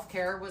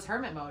self-care was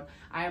hermit mode.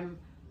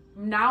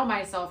 Now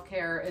my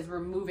self-care is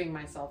removing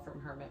myself from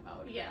hermit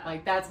mode. Yeah.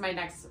 Like, that's my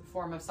next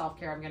form of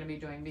self-care I'm going to be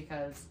doing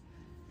because...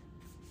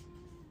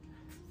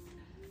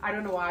 I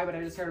don't know why, but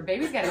I just heard a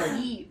baby's gotta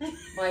eat.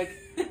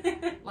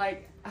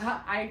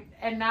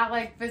 And not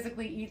like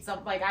physically eat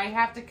something. Like, I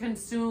have to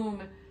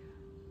consume.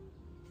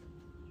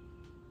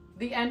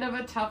 The end of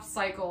a tough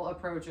cycle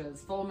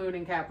approaches. Full moon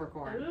in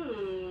Capricorn.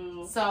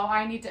 Ooh. So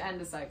I need to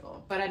end a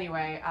cycle. But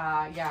anyway,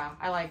 yeah,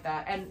 I like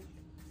that. And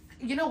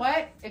you know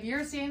what? If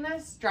you're seeing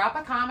this, drop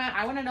a comment.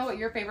 I want to know what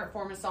your favorite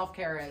form of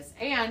self-care is.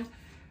 And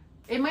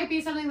it might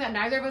be something that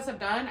neither of us have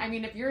done. I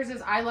mean, if yours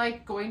is, I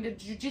like going to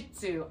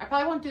jiu-jitsu. I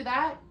probably won't do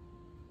that,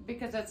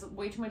 because that's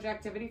way too much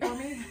activity for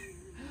me.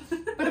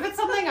 But if it's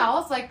something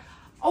else, like,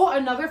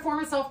 another form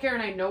of self-care,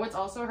 and I know it's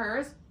also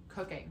hers,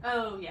 cooking.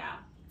 Oh, yeah.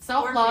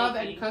 Self-love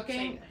and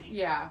cooking,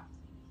 yeah.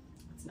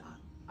 It's not.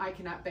 I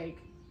cannot bake.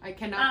 I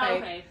cannot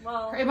bake. Okay.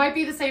 Well, it might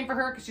be the same for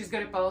her because she's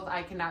good at both.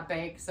 I cannot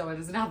bake, so it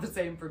is not the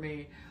same for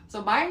me.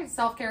 So my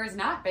self-care is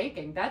not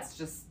baking. That's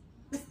just...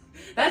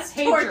 That's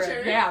hatred.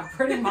 Torture. Yeah,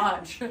 pretty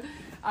much.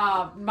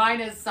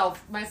 Mine is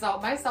my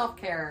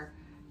self-care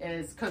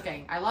is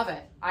cooking. I love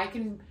it.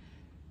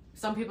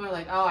 Some people are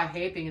like, oh, I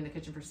hate being in the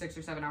kitchen for 6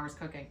 or 7 hours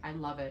cooking. I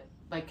love it.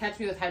 Like, catch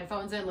me with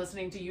headphones in,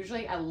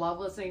 I love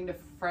listening to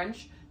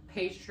French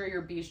pastry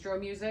or bistro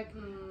music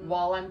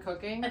while I'm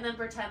cooking. And then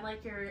pretend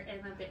like you're in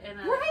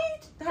a right?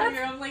 Have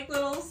your own, like,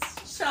 little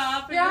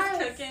shop and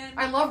just cooking.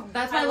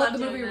 That's why I love the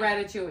movie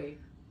Ratatouille.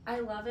 I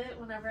love it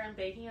whenever I'm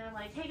baking and I'm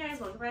like, hey guys,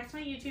 welcome back to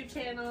my YouTube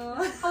channel.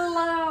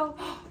 Hello.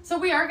 So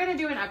we are going to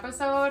do an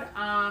episode.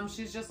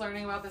 She's just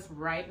learning about this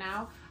right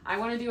now. I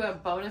want to do a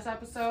bonus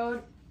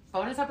episode.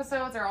 Bonus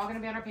episodes are all going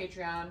to be on our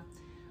Patreon.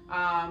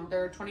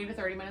 They're 20 to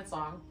 30 minutes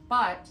long,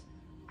 but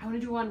I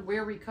want to do one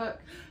where we cook.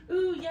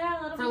 Ooh, yeah,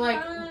 that'll be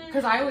fun.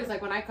 Because I always,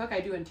 when I cook,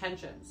 I do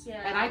intentions.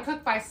 Yeah. And I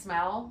cook by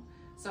smell,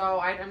 so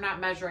I'm not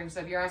measuring.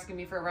 So if you're asking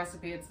me for a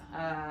recipe, it's,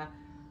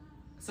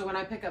 so when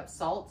I pick up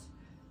salt,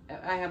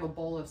 I have a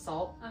bowl of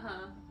salt.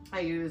 Uh-huh.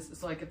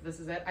 If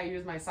this is it, I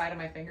use my side of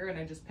my finger and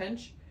I just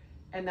pinch,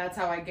 and that's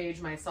how I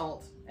gauge my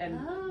salt. And,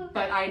 okay.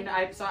 But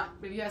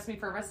if you ask me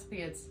for a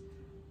recipe, it's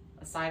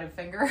a side of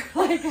finger.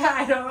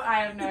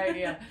 I have no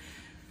idea.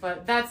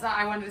 But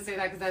I wanted to say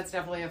that because that's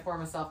definitely a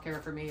form of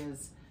self-care for me,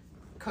 is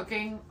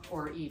cooking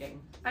or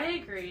eating. I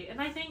agree.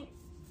 And I think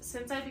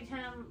since I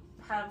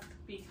have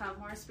become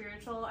more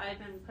spiritual, I've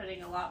been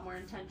putting a lot more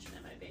intention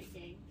in my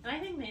baking. And I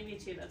think maybe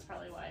too that's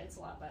probably why it's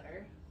a lot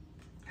better.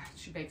 God,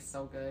 she bakes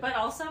so good. But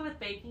also with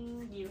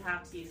baking, you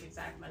have to use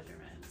exact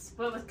measurements.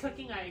 But with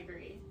cooking, I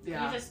agree.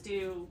 Yeah. You just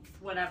do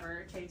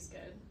whatever tastes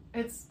good.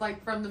 It's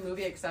like from the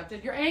movie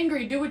Accepted. You're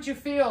angry, do what you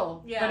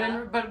feel.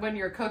 Yeah. But when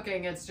you're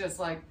cooking, it's just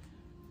like,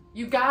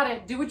 you got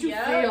it, do what you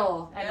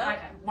feel. And I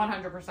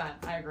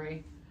 100%, I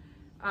agree.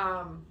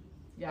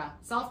 Yeah,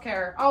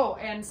 self-care. Oh,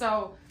 and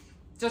so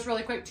just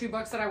really quick, 2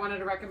 books that I wanted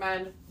to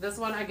recommend. This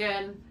one,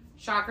 again,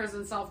 Chakras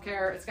and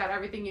Self-Care. It's got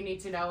everything you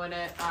need to know in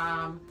it.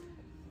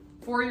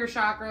 For your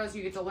chakras,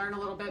 you get to learn a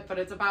little bit, but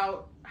it's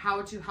about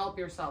how to help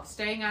yourself,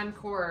 staying on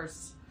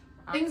course.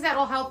 Things that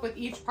will help with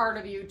each part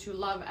of you to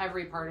love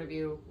every part of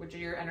you, which are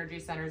your energy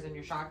centers and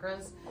your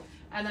chakras.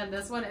 And then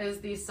this one is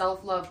the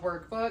Self-Love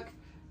Workbook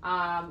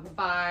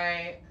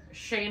by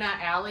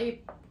Shayna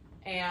Alley.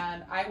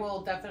 And I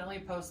will definitely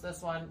post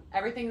this one.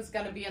 Everything's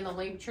going to be in the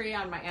link tree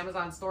on my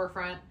Amazon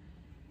storefront.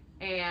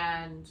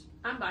 And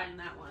I'm buying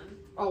that one.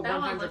 Oh, that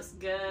 100. one looks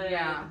good.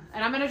 Yeah.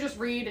 And I'm going to just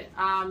read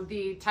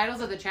the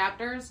titles of the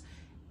chapters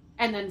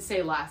and then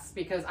say less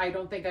because I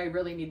don't think I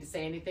really need to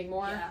say anything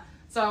more. Yeah.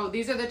 So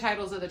these are the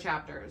titles of the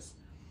chapters.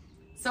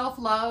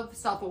 Self-love,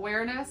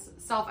 self-awareness,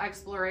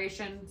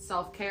 self-exploration,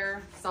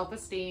 self-care,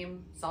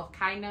 self-esteem,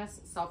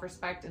 self-kindness,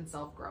 self-respect, and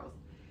self-growth.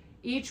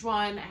 Each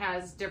one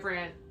has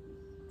different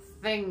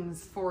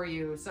things for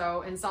you.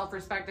 So in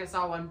self-respect, I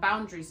saw one,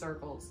 boundary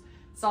circles.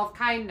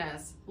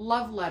 Self-kindness,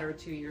 love letter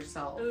to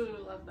yourself. Ooh,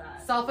 love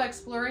that.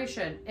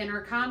 Self-exploration,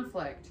 inner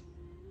conflict.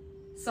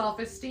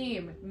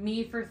 Self-esteem,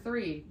 me for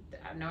 3.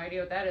 I have no idea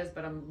what that is,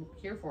 but I'm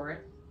here for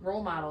it.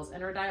 Role models,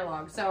 inner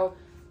dialogue. So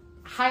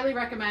highly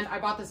recommend. I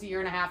bought this a 1.5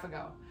 years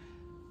ago.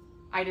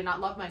 I did not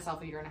love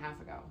myself a 1.5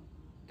 years ago.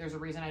 There's a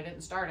reason I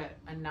didn't start it.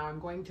 And now I'm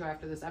going to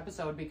after this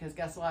episode because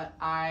guess what?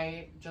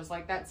 I just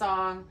like that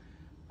song.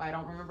 I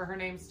don't remember her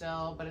name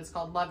still, but it's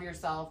called Love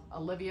Yourself,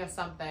 Olivia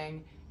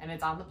something, and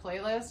it's on the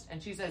playlist.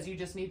 And she says you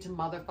just need to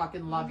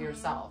motherfucking love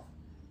yourself.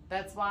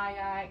 That's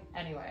why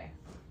anyway,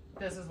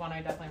 this is one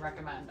I definitely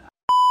recommend.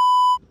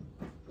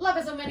 Love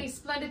is a many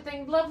splendid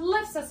thing. Love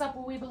lifts us up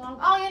where we belong.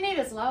 All you need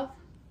is love.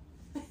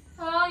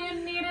 All you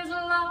need is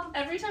love.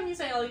 Every time you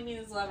say all you need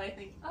is love, I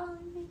think, all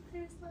you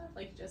need is love.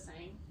 Like just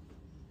saying.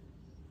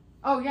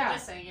 Oh, yeah.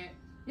 Just saying it.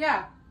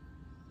 Yeah.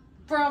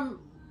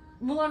 From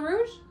Moulin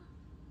Rouge?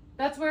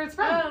 That's where it's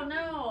from. Oh,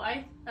 no.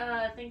 I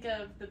think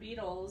of the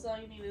Beatles. All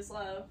you need is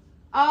love.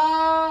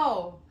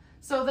 Oh.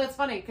 So that's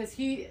funny because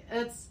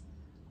it's...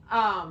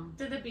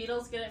 Did the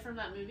Beatles get it from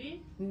that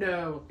movie?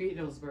 No.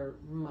 Beatles were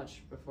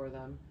much before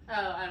them. Oh,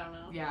 I don't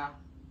know. Yeah.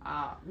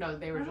 No,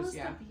 they were When just, was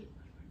yeah. the Beatles?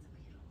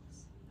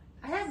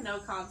 I have no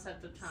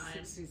concept of time.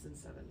 60s and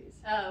 70s.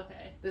 Oh,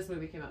 okay. This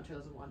movie came out in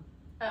 2001.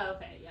 Oh,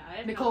 okay. Yeah. I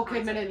have Nicole no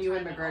concept Kidman and of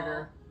Ewan time at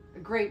McGregor. all. A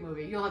great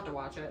movie. You'll have to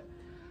watch it.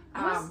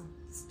 I was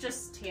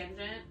just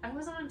tangent. I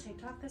was on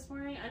TikTok this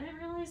morning. I didn't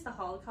realize the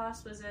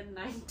Holocaust was in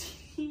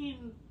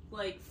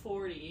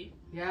 1940.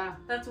 Yeah.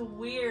 That's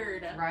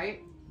weird.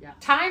 Right? Yeah.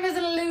 Time is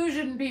an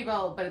illusion,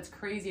 people, but it's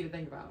crazy to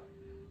think about.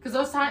 Because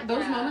those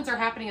moments are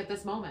happening at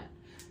this moment.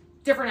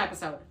 Different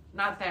episode.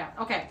 Not that.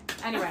 Okay.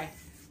 Anyway.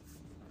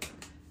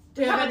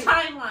 We have a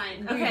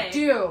timeline. Okay. We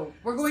do.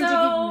 We're going to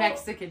be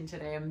Mexican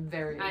today. I'm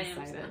very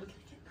excited.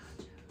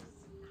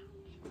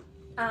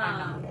 I am.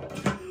 I'm gonna get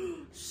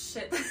nachos.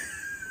 Shit.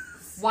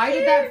 Why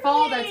did that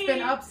fall? That's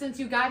been up since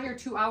you got here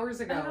 2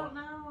 hours ago. I don't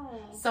know.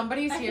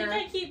 Somebody's here. I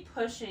think I keep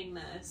pushing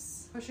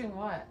this. Pushing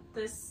what?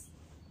 This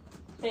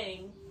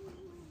thing.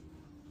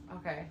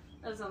 Okay.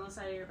 That was on the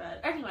side of your bed.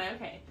 Anyway,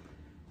 okay.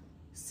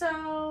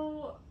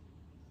 So...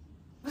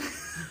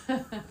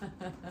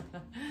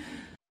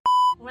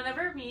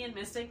 Whenever me and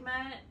Mystic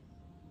met,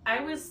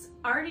 I was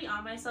already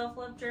on my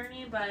self-love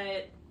journey,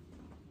 but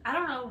I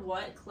don't know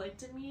what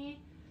clicked in me,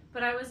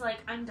 but I was like,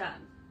 I'm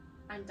done.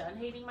 I'm done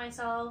hating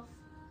myself.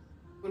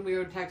 When we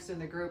would text in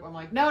the group, I'm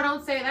like, no,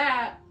 don't say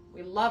that.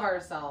 We love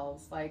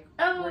ourselves. Like,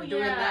 we're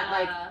doing that.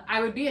 Like, I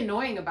would be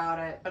annoying about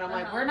it, but I'm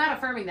like, we're not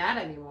affirming that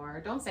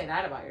anymore. Don't say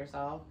that about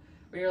yourself.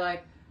 But you're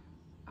like,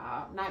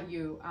 not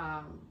you.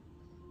 I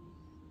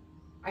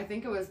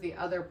think it was the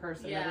other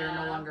person that we were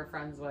no longer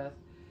friends with.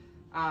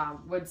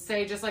 Would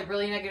say just like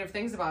really negative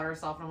things about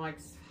herself, and I'm like,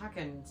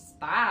 fucking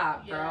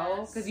stop,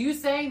 bro. Because you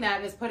saying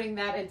that is putting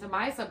that into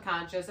my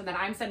subconscious, and then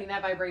I'm sending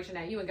that vibration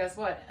at you, and guess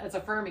what? It's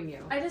affirming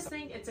you. I just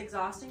think it's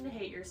exhausting to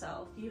hate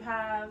yourself. You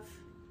have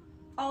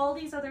all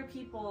these other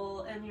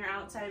people in your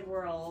outside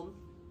world,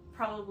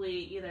 probably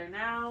either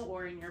now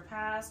or in your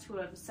past, who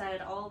have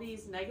said all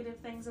these negative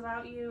things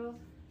about you,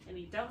 and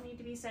you don't need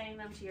to be saying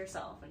them to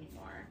yourself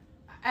anymore.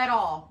 At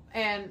all.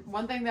 And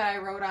one thing that I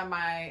wrote on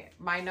my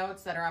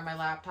notes that are on my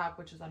laptop,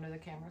 which is under the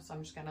camera, so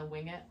I'm just going to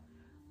wing it,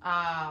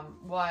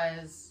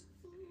 was,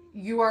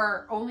 you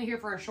are only here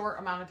for a short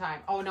amount of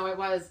time. Oh, no, it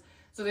was,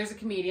 so there's a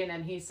comedian,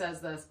 and he says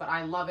this, but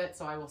I love it,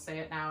 so I will say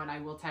it now, and I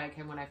will tag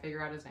him when I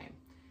figure out his name.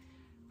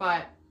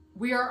 But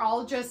we are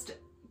all just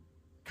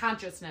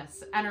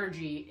consciousness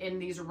energy in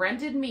these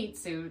rented meat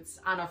suits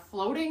on a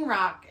floating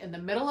rock in the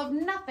middle of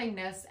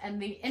nothingness,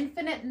 and the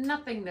infinite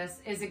nothingness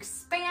is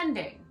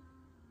expanding.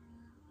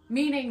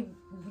 Meaning,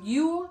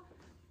 you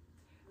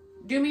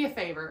do me a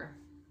favor,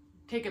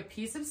 take a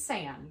piece of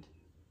sand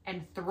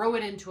and throw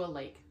it into a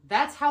lake.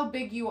 That's how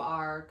big you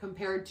are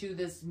compared to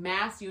this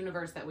mass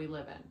universe that we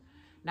live in.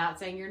 Not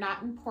saying you're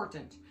not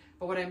important,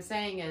 but what I'm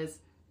saying is,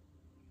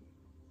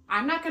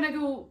 I'm not going to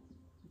go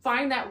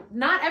find that.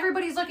 Not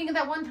everybody's looking at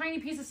that one tiny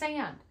piece of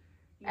sand.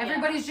 Yeah.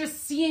 Everybody's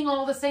just seeing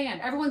all the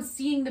sand. Everyone's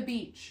seeing the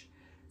beach.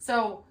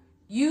 So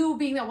you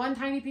being that one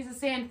tiny piece of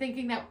sand,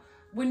 thinking that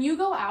when you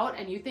go out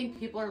and you think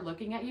people are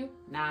looking at you,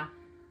 nah.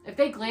 If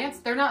they glance,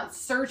 they're not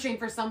searching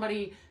for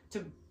somebody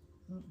to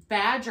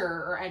badger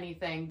or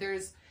anything.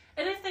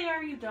 And if they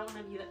are, you don't want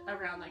to be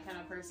around that kind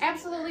of person.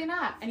 Absolutely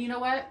not. And you know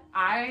what?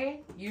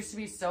 I used to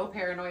be so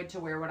paranoid to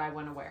wear what I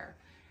want to wear.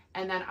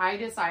 And then I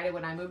decided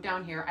when I moved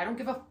down here, I don't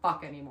give a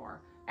fuck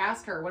anymore.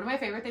 Ask her. One of my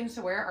favorite things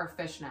to wear are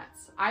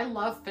fishnets. I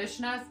love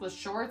fishnets with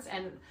shorts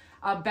and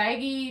a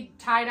baggy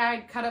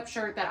tie-dyed cut-up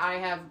shirt that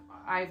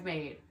I've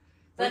made.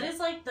 That is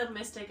like the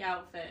Mystic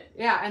outfit.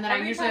 Yeah, and then I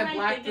usually have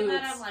black boots.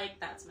 That, I'm like,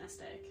 that's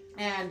Mystic.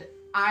 And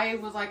I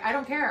was like, I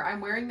don't care.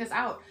 I'm wearing this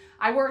out.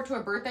 I wore it to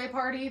a birthday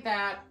party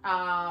that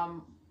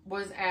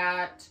was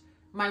at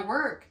my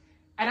work.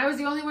 And I was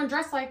the only one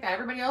dressed like that.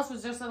 Everybody else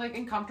was just like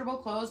in comfortable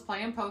clothes,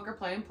 playing poker,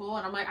 playing pool.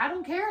 And I'm like, I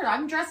don't care.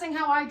 I'm dressing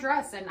how I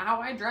dress. And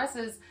how I dress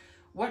is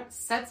what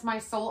sets my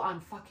soul on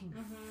fucking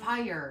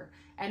fire.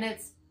 And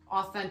it's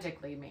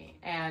authentically me.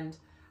 And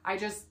I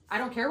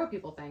don't care what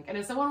people think. And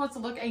if someone wants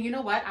to look, and you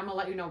know what? I'm going to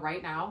let you know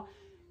right now.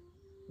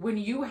 When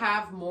you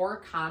have more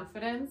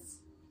confidence,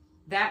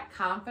 that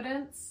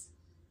confidence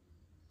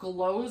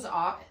glows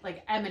off,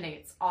 like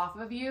emanates off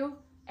of you.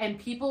 And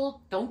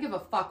people don't give a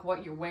fuck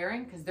what you're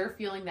wearing because they're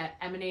feeling that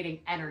emanating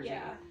energy.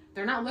 Yeah.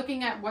 They're not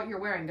looking at what you're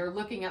wearing. They're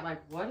looking at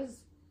like,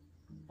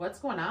 what's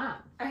going on?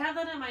 I have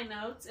that in my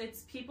notes.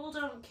 It's people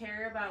don't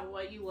care about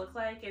what you look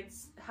like.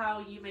 It's how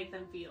you make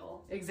them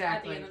feel.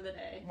 Exactly. At the end of the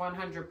day.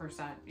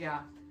 100%. Yeah.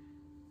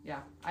 Yeah.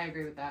 I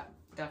agree with that.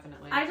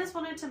 Definitely. I just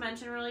wanted to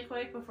mention really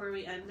quick before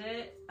we end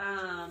it,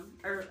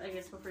 or I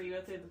guess before you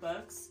go through the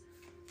books.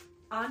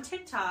 On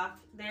TikTok,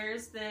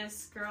 there's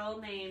this girl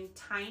named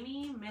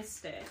Tiny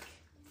Mystic.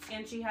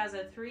 And she has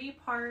a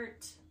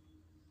 3-part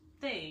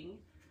thing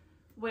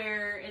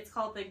where it's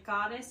called the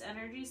Goddess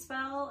Energy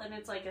Spell, and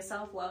it's like a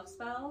self-love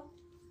spell.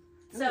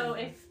 So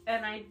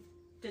and I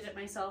did it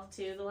myself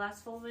too the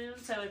last full moon.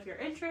 So if you're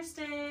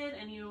interested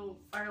and you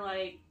are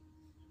like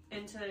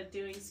into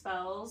doing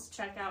spells,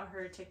 check out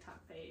her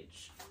TikTok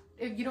page.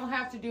 If you don't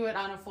have to do it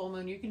on a full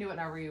moon, you can do it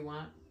however you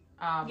want.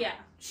 Yeah,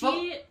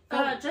 she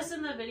just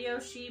in the video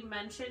she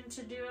mentioned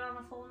to do it on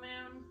a full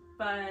moon,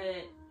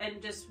 and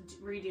just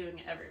redoing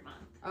it every month.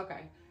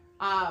 Okay.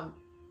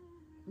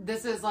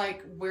 This is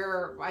like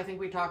where I think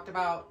we talked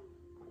about,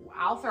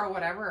 I'll throw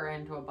whatever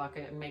into a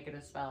bucket and make it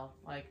a spell.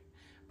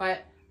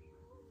 But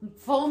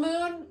full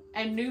moon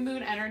and new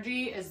moon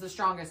energy is the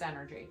strongest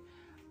energy.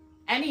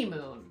 Any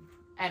moon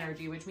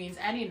energy, which means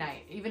any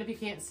night, even if you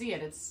can't see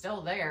it, it's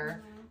still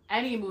there. Mm-hmm.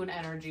 Any moon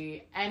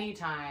energy,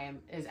 anytime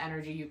is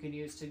energy you can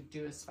use to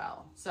do a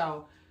spell.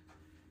 So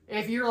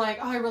if you're like,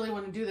 oh, I really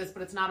want to do this,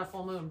 but it's not a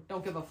full moon,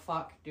 don't give a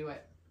fuck. Do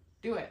it.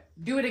 Do it.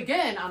 Do it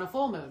again on a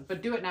full moon,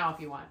 but do it now if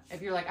you want.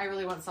 If you're like, I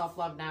really want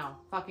self-love now,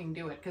 fucking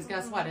do it. Because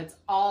guess what? It's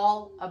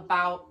all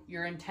about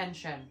your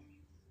intention.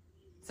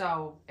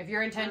 So if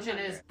your intention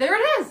is, there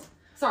it is.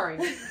 Sorry.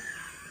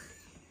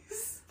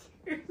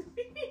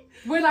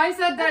 When I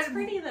said that, that's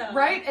pretty though.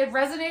 Right? It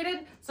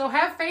resonated. So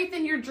have faith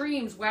in your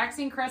dreams.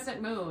 Waxing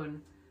crescent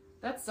moon.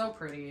 That's so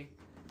pretty.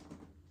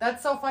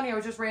 That's so funny. I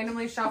was just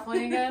randomly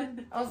shuffling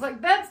again. I was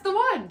like, that's the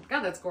one.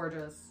 God, that's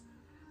gorgeous.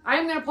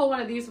 I'm going to pull one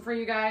of these for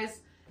you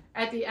guys.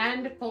 At the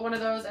end, pull one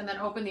of those and then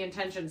open the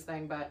intentions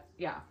thing. But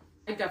yeah,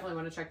 I definitely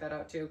want to check that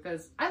out too.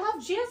 Because I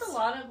love, she has a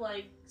lot of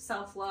like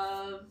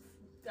self-love,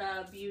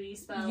 beauty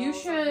spells. You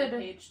should on her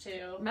page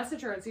too.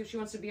 Message her and see if she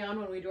wants to be on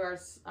when we do our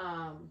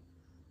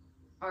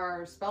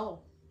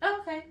spell.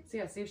 Oh, okay. So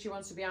yeah, see if she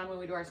wants to be on when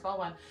we do our spell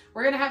one.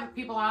 We're going to have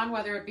people on,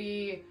 whether it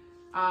be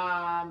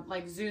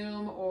like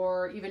Zoom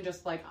or even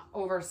just like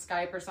over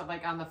Skype or something,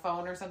 like on the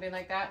phone or something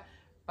like that.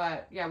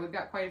 But yeah, we've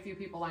got quite a few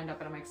people lined up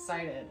and I'm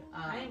excited.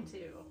 I am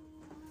too.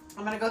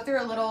 I'm going to go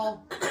through a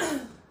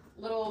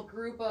little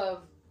group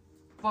of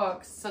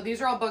books. So these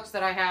are all books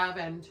that I have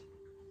and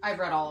I've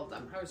read all of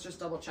them. I was just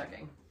double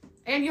checking.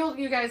 And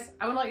you guys,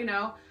 I want to let you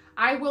know,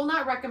 I will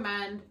not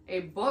recommend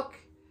a book,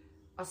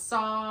 a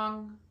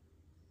song,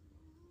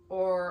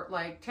 or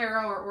like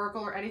tarot or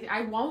oracle or anything.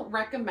 I won't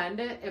recommend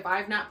it if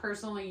I've not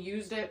personally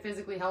used it,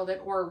 physically held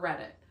it, or read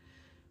it.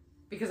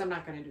 Because I'm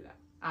not going to do that.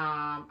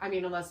 I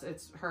mean, unless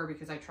it's her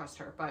because I trust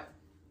her. But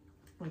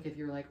like if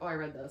you're like, oh, I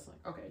read this.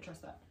 Like, okay, I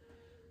trust that.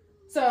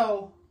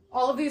 So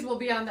all of these will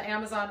be on the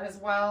Amazon as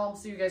well.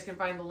 So you guys can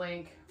find the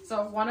link.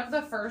 So one of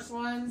the first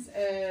ones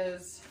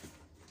is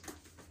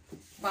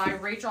by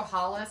Rachel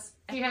Hollis.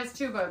 She has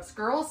 2 books.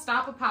 Girls,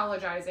 Stop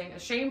Apologizing. A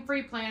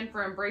Shame-Free Plan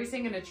for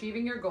Embracing and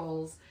Achieving Your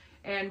Goals.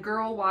 And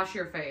Girl, Wash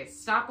Your Face.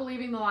 Stop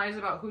believing the lies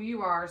about who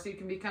you are so you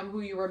can become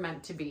who you were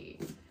meant to be.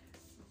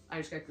 I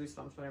just got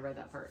goosebumps when I read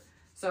that part.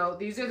 So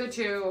these are the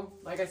two.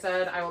 Like I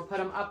said, I will put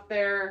them up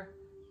there.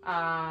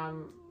 I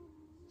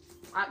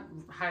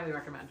highly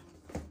recommend.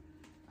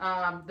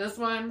 This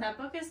one. That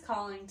book is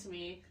calling to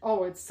me.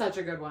 Oh, it's such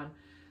a good one.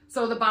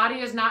 So The Body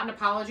Is Not an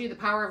Apology, The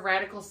Power of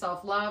Radical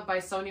Self-Love by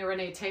Sonia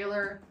Renee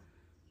Taylor.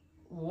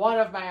 One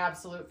of my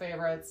absolute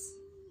favorites.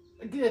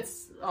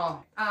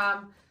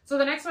 So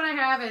the next one I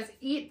have is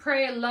Eat,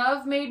 Pray,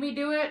 Love Made Me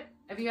Do It.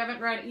 If you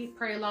haven't read Eat,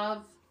 Pray,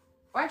 Love.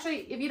 Well,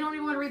 actually, if you don't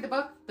even want to read the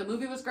book, the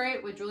movie was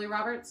great with Julia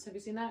Roberts. Have you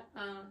seen that?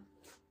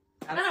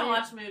 I don't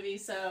watch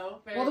movies,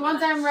 so well, the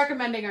ones I'm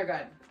recommending are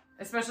good,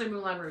 especially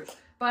Moulin Rouge.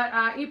 But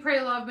Eat,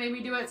 Pray, Love Made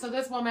Me Do It. So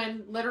this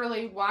woman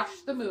literally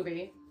watched the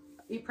movie,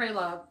 Eat, Pray,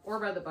 Love, or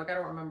read the book. I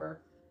don't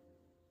remember.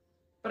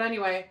 But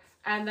anyway,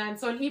 and then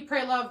so in Eat,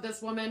 Pray, Love,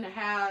 this woman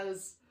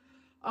has,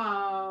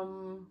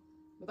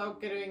 without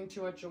giving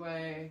too much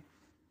away,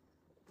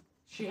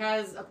 she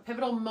has a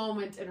pivotal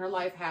moment in her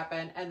life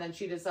happen, and then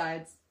she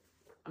decides,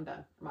 I'm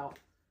done, I'm out.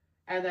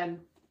 And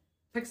then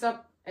picks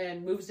up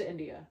and moves to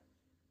India.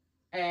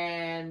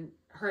 And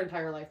her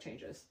entire life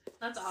changes.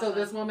 That's awesome. So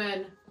this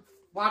woman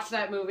watched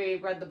that movie,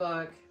 read the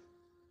book,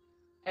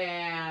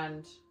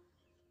 and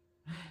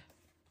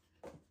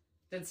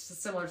did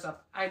similar stuff.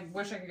 I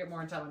wish I could get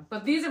more into them.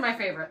 But these are my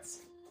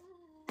favorites.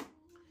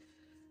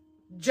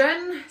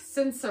 Jen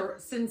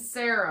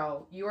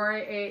Sincero, you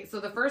are so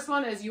the first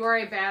one is You Are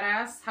a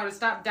Badass, How to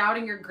Stop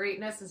Doubting Your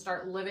Greatness and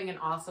Start Living an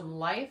Awesome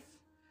Life.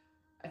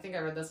 I think I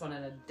read this one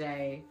in a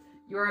day.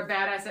 You Are a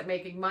Badass at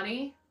Making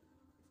Money.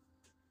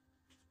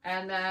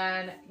 And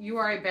then You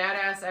Are a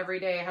Badass Every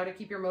Day, How to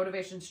Keep Your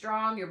Motivation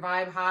Strong, Your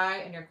Vibe High,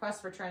 and Your Quest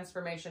for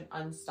Transformation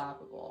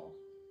Unstoppable.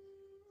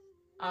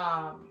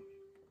 And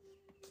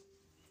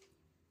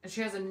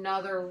she has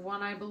another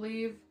one, I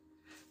believe.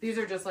 These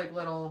are just like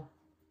little...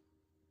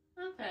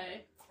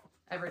 Okay.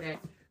 Every day.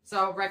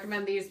 So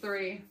recommend these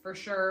three for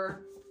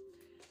sure.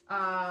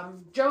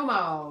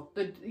 JOMO.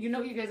 You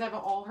know, you guys have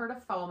all heard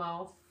of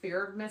FOMO,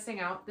 fear of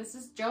missing out. This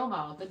is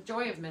JOMO, the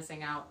joy of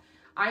missing out.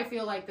 I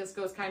feel like this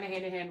goes kind of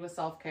hand in hand with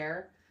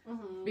self-care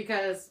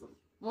because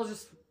we'll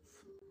just,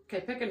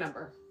 okay, pick a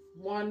number.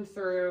 1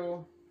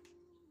 through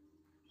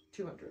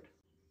 200.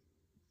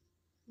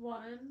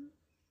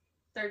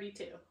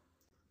 132. I thought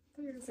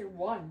you were going to say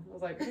 1. I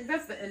was like, I think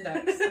that's the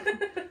index.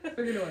 Pick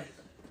a new one.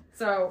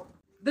 So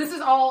this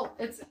is all,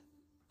 it's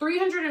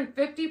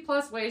 350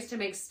 plus ways to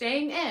make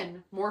staying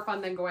in more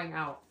fun than going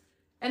out.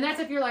 And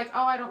that's if you're like,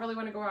 oh, I don't really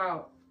want to go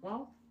out.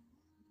 Well,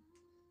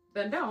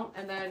 then don't.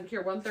 And then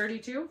here,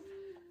 132.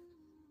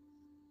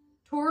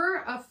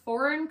 Tour a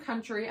foreign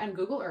country on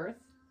Google Earth.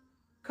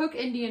 Cook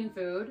Indian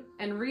food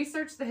and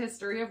research the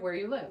history of where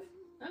you live.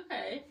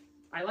 Okay.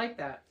 I like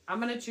that. I'm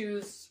going to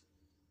choose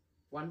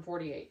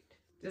 148.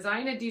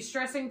 Design a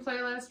de-stressing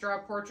playlist. Draw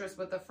portraits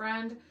with a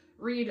friend.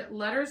 Read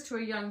Letters to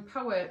a Young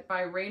Poet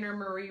by Rainer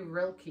Marie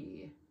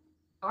Rilke.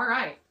 All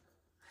right.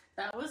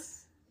 That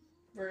was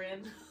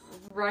brilliant.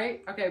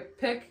 Right? Okay,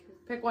 pick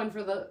one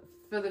for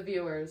the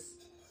viewers.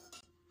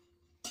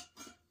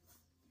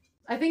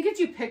 I think if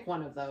you pick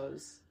one of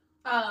those.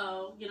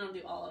 Oh, you don't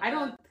do all of them. I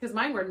don't, because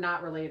mine were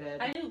not related.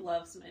 I do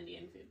love some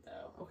Indian food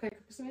though. Okay, cook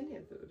some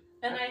Indian food.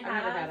 And I've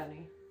never had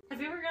any.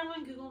 Have you ever gone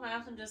on Google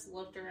Maps and just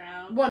looked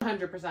around?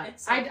 100%.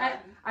 It's so fun.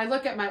 I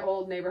look at my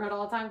old neighborhood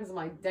all the time because I'm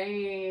like,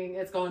 dang,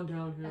 it's going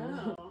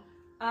downhill.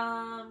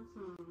 Oh.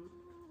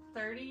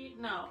 30?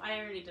 No, I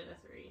already did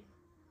a 3.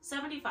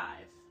 75.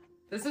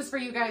 This is for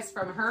you guys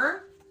from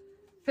her.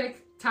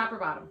 Pick top or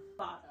bottom.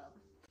 Bottom.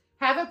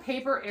 Have a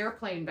paper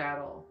airplane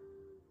battle.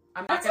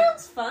 That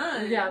sounds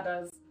fun. Yeah, it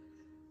does.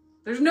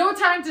 There's no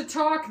time to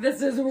talk.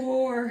 This is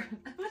war.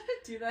 I'm gonna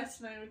do that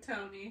tonight with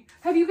Tony.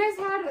 Have you guys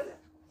had,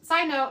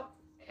 side note,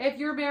 if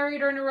you're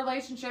married or in a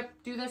relationship,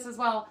 do this as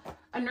well.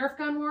 A Nerf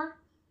gun war?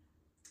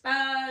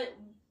 I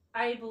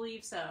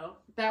believe so.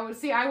 That would,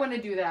 see, I want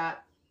to do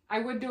that. I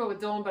would do it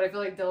with Dylan, but I feel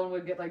like Dylan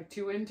would get like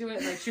too into it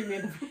and like shoot me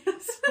in the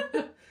face.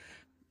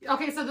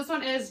 Okay, so this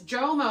one is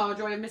JOMO,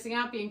 joy of missing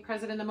out, being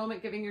present in the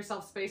moment, giving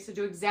yourself space to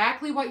do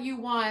exactly what you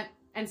want,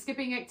 and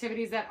skipping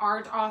activities that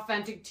aren't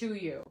authentic to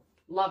you.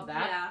 Love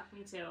that. Yeah,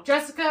 me too.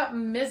 Jessica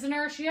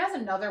Misner, she has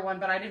another one,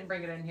 but I didn't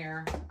bring it in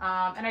here.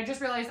 And I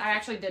just realized I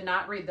actually did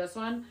not read this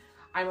one.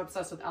 I'm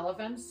obsessed with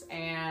elephants,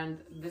 and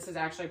this is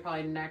actually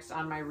probably next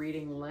on my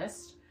reading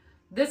list.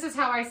 This is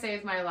How I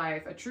Saved My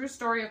Life, a true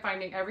story of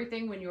finding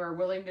everything when you are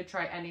willing to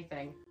try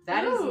anything.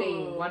 That is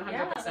me,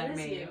 100%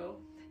 me. You.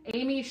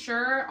 Amy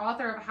Scher,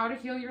 author of How to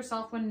Heal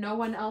Yourself When No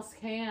One Else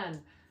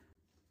Can.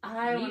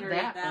 I want to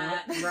read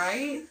that. Book,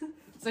 right?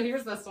 So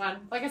here's this one.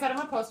 Like I said, I'm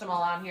going to post them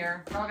all on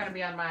here. They're all going to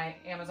be on my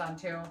Amazon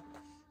too.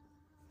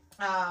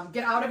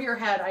 Get out of your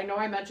head. I know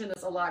I mentioned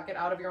this a lot. Get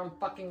out of your own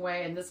fucking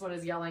way. And this one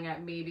is yelling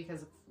at me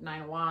because of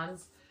 9 of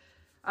Wands.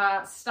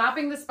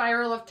 Stopping the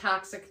Spiral of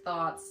Toxic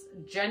Thoughts.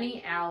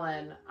 Jenny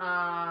Allen.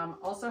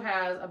 Also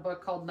has a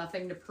book called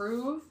Nothing to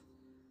Prove.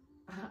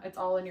 It's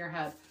all in your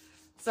head.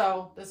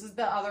 So this is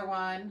the other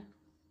one.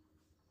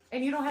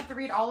 And you don't have to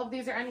read all of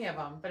these or any of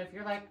them. But if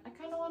you're like, I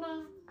kind of want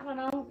to, I don't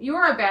know. You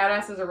Are a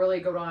Badass is a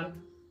really good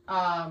one.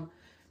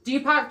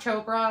 Deepak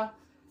Chopra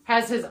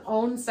has his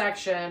own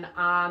section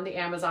on the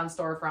Amazon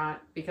storefront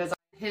because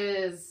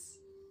his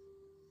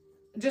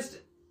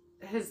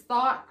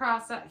thought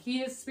process,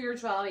 he is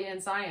spirituality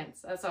and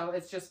science. So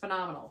it's just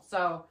phenomenal.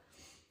 So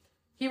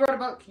he wrote a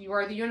book, You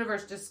Are the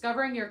Universe,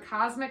 Discovering Your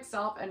Cosmic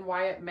Self and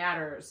Why It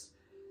Matters.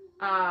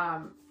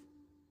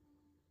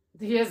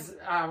 He has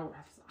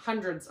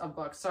hundreds of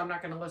books, so I'm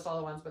not going to list all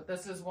the ones, but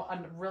this is a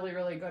really,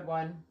 really good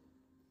one.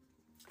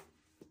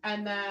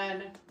 And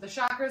then the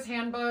Chakras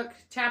Handbook,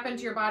 Tap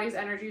into Your Body's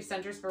Energy,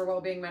 Centers for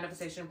Well-Being,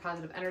 Manifestation, and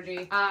Positive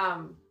Energy.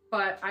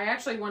 But I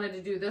actually wanted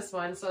to do this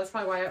one, so that's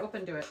probably why I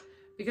opened to it.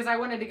 Because I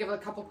wanted to give a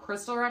couple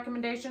crystal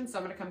recommendations, so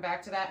I'm going to come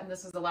back to that, and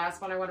this is the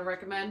last one I want to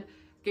recommend.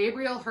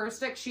 Gabrielle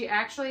Herstick, she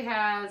actually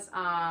has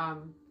a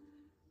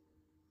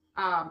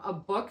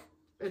book.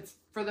 It's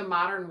for the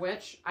modern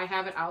witch. I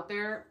have it out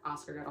there.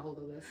 Oscar got a hold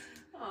of this.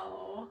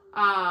 Oh.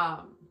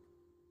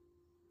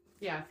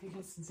 Yeah, if you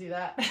guys can see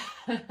that.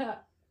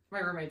 My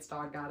roommate's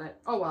dog got it.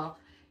 Oh well,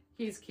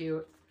 he's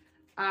cute.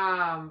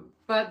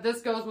 But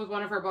this goes with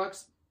one of her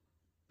books.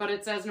 But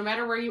it says, no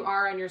matter where you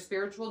are on your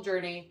spiritual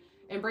journey,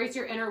 embrace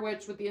your inner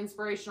witch with the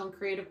inspirational and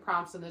creative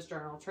prompts in this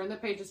journal. Turn the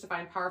pages to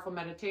find powerful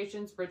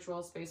meditations,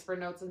 rituals, space for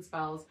notes and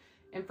spells,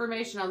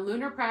 information on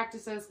lunar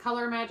practices,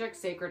 color magic,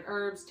 sacred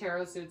herbs,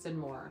 tarot suits, and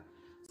more,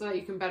 so that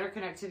you can better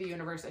connect to the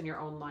universe in your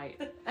own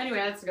light. Anyway,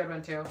 that's a good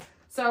one too.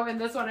 So in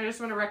this one, I just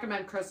want to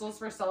recommend crystals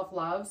for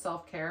self-love,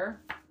 self-care,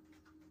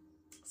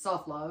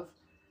 self-love.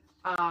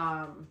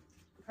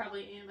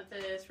 Probably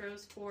amethyst,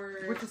 rose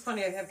quartz. Which is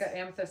funny, I have got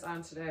amethyst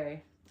on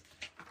today.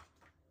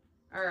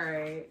 All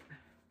right.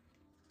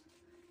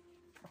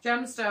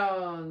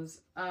 Gemstones,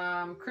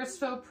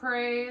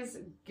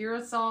 Christopraise,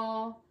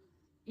 Girasol,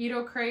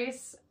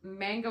 Edocrase,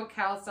 Mangano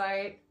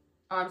calcite,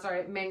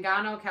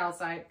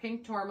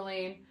 pink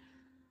tourmaline,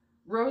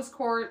 rose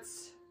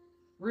quartz,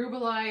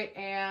 rubellite,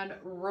 and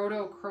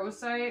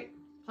rhodochrosite.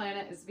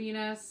 Planet is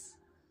Venus.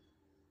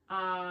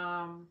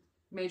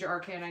 Major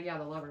arcana, yeah,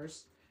 the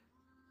Lovers.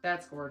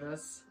 That's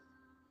gorgeous.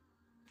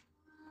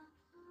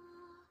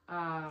 Is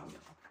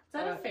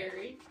that a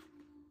fairy?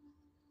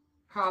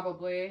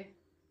 Probably.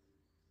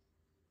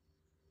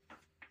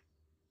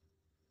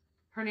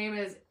 Her name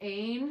is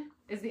Aine,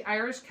 is the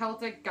Irish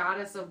Celtic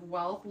goddess of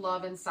wealth,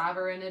 love, and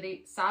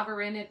sovereignty,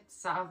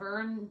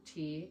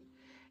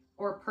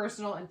 or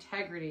personal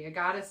integrity.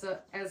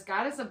 As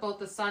goddess of both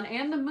the sun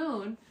and the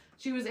moon,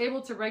 she was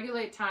able to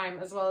regulate time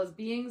as well as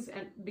beginnings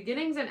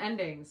and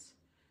endings.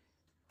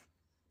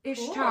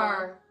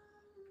 Ishtar.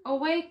 Cool.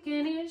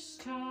 Awaken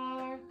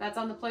Ishtar. That's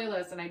on the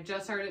playlist, and I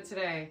just heard it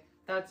today.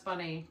 That's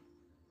funny.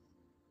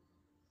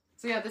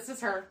 So yeah, this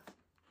is her.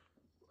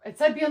 It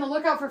said be on the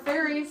lookout for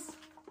fairies.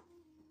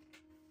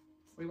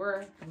 We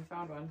were, and we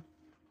found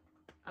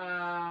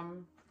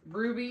one.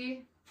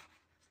 Ruby.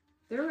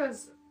 There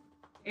was...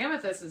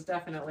 Amethyst is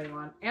definitely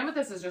one.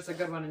 Amethyst is just a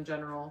good one in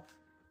general.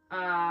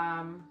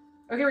 Oh,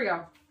 here we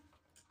go.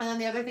 And then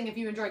the other thing, if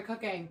you enjoy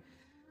cooking.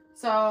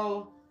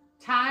 So,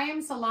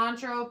 thyme,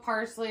 cilantro,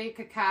 parsley,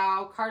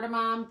 cacao,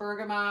 cardamom,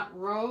 bergamot,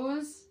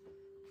 rose,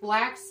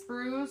 black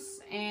spruce,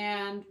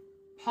 and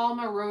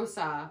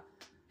palmarosa.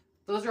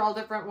 Those are all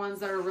different ones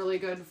that are really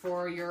good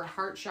for your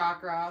heart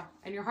chakra.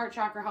 And your heart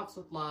chakra helps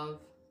with love.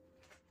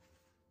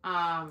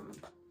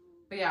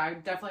 But yeah, I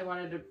definitely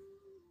wanted to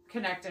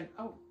connect and...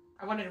 Oh,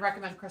 I wanted to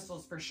recommend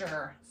crystals for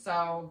sure.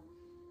 So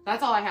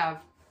that's all I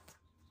have.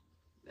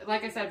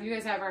 Like I said, if you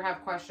guys ever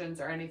have questions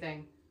or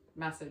anything,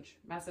 message.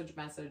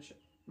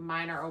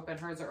 Mine are open.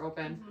 Hers are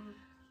open. Mm-hmm.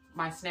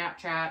 My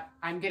Snapchat.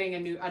 I'm getting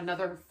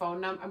another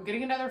phone number. I'm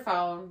getting another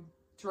phone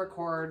to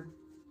record,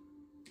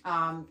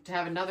 to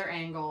have another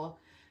angle,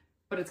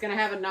 but it's going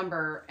to have a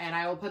number, and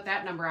I will put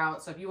that number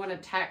out. So if you want to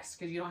text,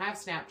 because you don't have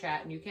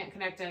Snapchat and you can't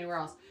connect anywhere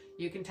else,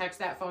 you can text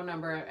that phone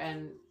number,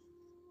 and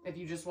if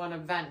you just want to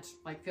vent,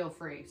 like, feel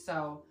free.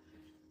 So,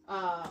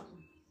 I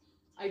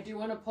do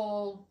want to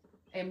pull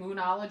a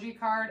Moonology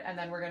card, and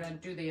then we're going to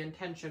do the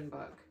intention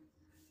book.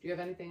 Do you have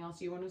anything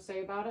else you want to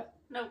say about it?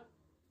 Nope.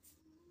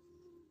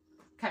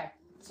 Okay,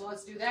 so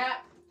let's do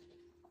that.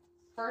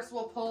 First,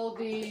 we'll pull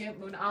the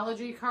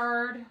Moonology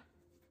card.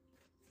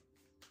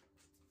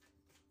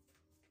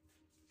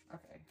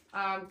 Okay.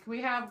 Can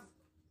we have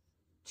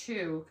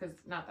two? Because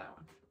not that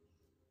one.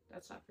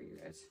 That's not for you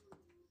guys.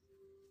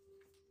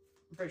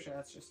 I'm pretty sure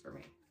that's just for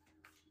me.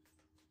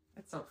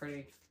 It's so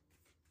pretty.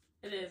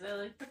 It is. I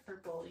like the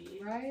purple-y,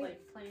 right?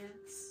 Like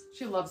plants.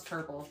 She loves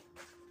purple.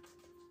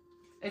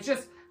 It's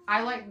just,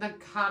 I like the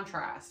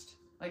contrast.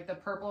 Like the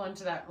purple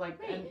into that, like,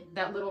 and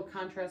that little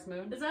contrast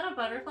moon. Is that a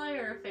butterfly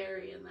or a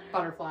fairy in there?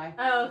 Butterfly.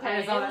 Oh,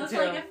 okay. It looks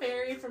like a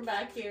fairy from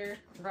back here.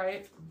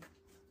 Right.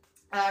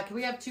 Can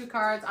we have two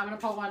cards? I'm going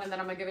to pull one and then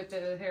I'm going to give it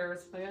to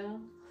Harris.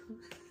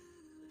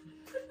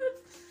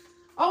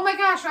 Oh my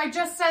gosh, I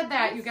just said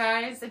that, you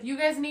guys. If you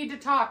guys need to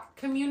talk,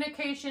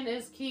 communication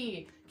is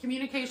key.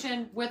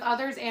 Communication with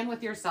others and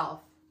with yourself.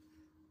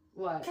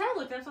 What? Can I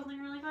look up something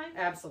really quick?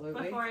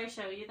 Absolutely. Before I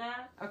show you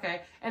that?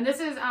 Okay. And this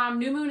is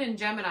new moon in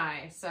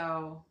Gemini,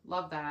 so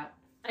love that.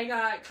 I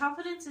got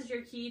confidence is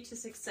your key to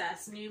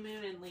success. New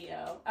moon in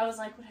Leo. I was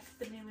like, what if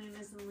the new moon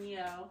is in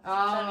Leo?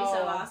 Oh, that'd be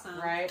so awesome.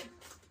 Right.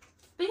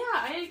 But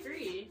yeah, I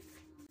agree.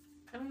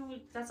 I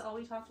mean, that's all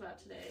we talked about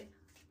today.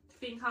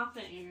 Being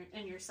confident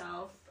in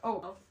yourself.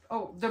 Oh,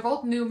 they're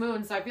both new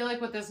moons, so I feel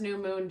like with this new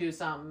moon, do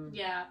something.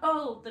 Yeah.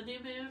 Oh, the new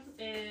moon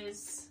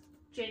is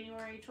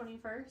January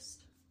 21st.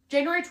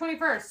 January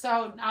 21st.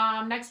 So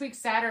next week,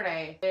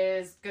 Saturday,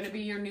 is going to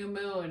be your new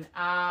moon.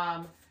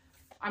 I'm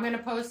going to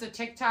post a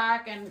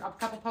TikTok and a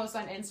couple posts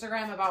on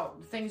Instagram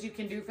about things you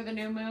can do for the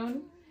new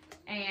moon.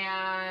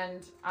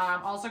 And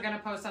I'm also going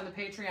to post on the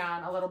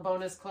Patreon a little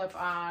bonus clip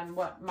on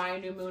what my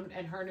new moon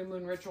and her new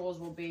moon rituals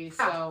will be.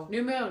 So,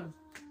 new moon,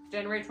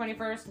 January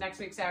 21st, next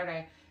week,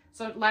 Saturday.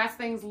 So, last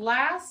things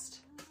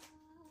last.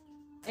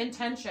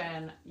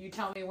 Intention. You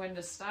tell me when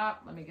to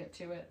stop. Let me get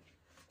to it.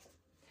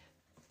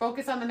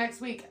 Focus on the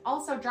next week.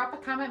 Also, drop a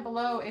comment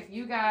below if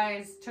you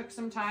guys took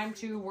some time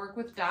to work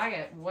with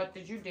diet. What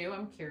did you do?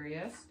 I'm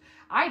curious.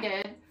 I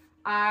did.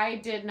 I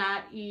did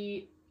not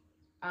eat.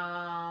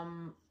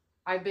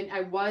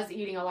 I was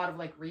eating a lot of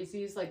like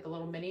Reese's, like the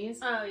little minis.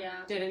 Oh yeah.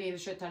 Didn't eat a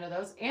shit ton of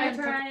those. And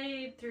I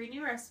tried 3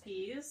 new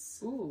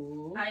recipes.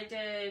 Ooh. I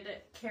did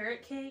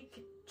carrot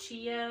cake,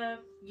 chia,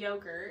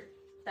 yogurt.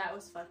 That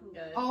was fucking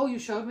good. Oh, you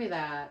showed me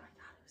that. Oh my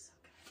god, it was so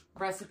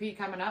good. Recipe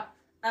coming up.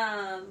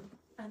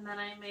 And then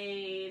I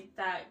made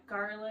that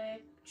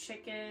garlic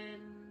chicken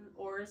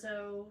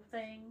orzo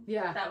thing.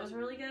 Yeah. That was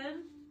really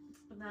good.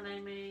 And then I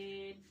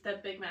made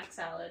the Big Mac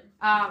salad.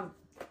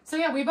 So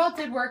yeah, we both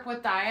did work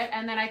with diet,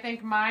 and then I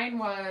think mine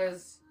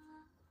was...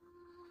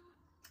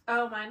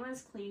 Oh, mine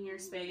was clean your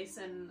space,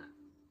 and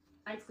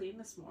I cleaned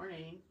this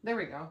morning. There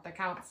we go. That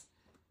counts.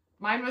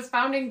 Mine was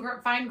find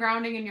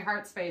grounding in your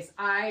heart space.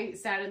 I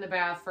sat in the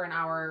bath for an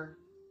hour,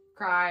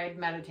 cried,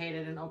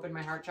 meditated, and opened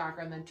my heart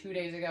chakra, and then 2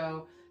 days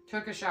ago,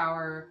 took a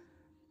shower,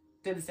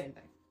 did the same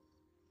thing.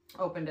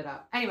 Opened it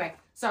up. Anyway,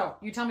 so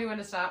you tell me when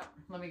to stop.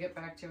 Let me get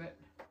back to it.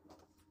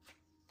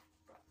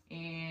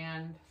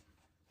 And...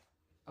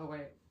 Oh,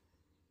 wait.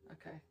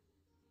 Okay.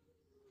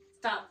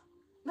 Stop.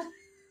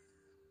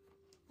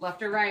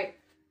 Left or right?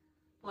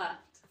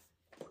 Left.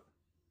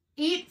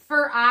 Eat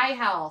for eye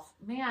health.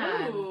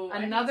 Man, Ooh,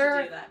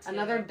 another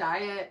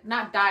diet.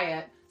 Not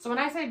diet. So when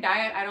I say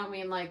diet, I don't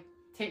mean like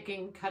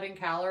cutting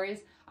calories.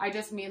 I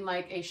just mean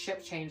like a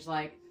shift change,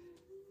 like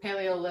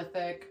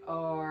Paleolithic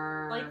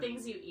or... Like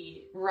things you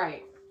eat.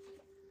 Right.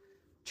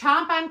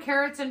 Chomp on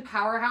carrots and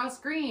powerhouse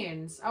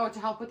greens. Oh, to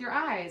help with your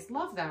eyes.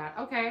 Love that.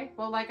 Okay.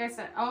 Well, like I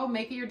said,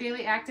 make it your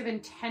daily active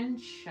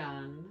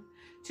intention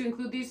to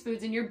include these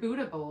foods in your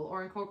Buddha bowl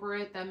or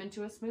incorporate them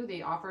into a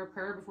smoothie. Offer a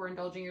prayer before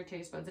indulging your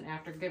taste buds and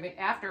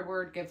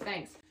afterward give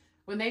thanks.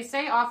 When they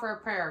say offer a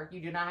prayer, you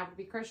do not have to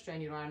be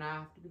Christian. You don't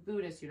have to be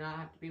Buddhist. You don't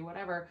have to be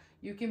whatever.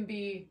 You can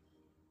be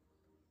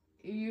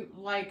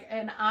like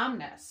an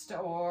omnist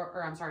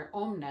or I'm sorry,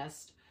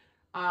 omnist.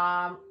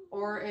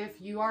 Or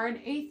if you are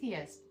an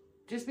atheist,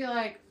 just be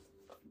like,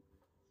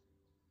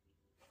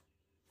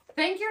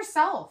 thank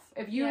yourself.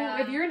 If you're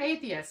an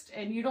atheist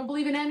and you don't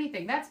believe in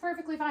anything, that's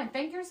perfectly fine.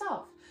 Thank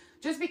yourself.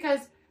 Just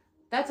because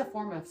that's a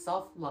form of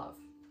self-love.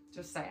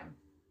 Just saying.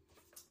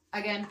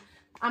 Again,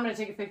 I'm going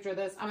to take a picture of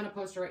this. I'm going to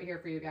post it right here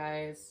for you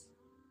guys.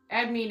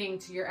 Add meaning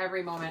to your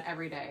every moment,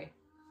 every day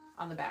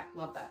on the back.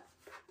 Love that.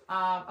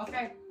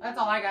 Okay, that's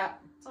all I got.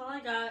 That's all I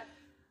got.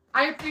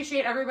 I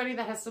appreciate everybody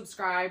that has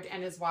subscribed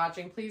and is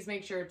watching. Please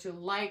make sure to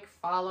like,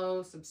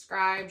 follow,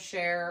 subscribe,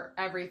 share,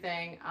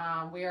 everything.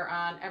 We are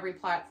on every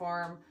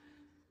platform.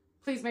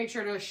 Please make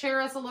sure to share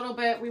us a little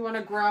bit. We want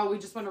to grow. We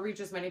just want to reach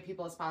as many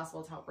people as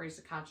possible to help raise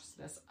the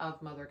consciousness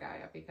of Mother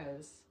Gaia,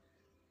 because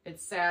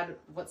it's sad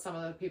what some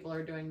of the people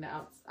are doing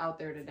out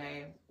there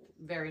today.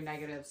 Very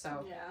negative.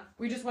 So yeah,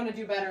 we just want to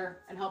do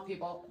better and help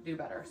people do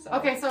better. So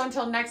okay, so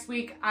until next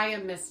week, I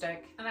am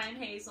Mystic. And I'm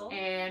Hazel.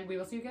 And we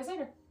will see you guys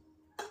later.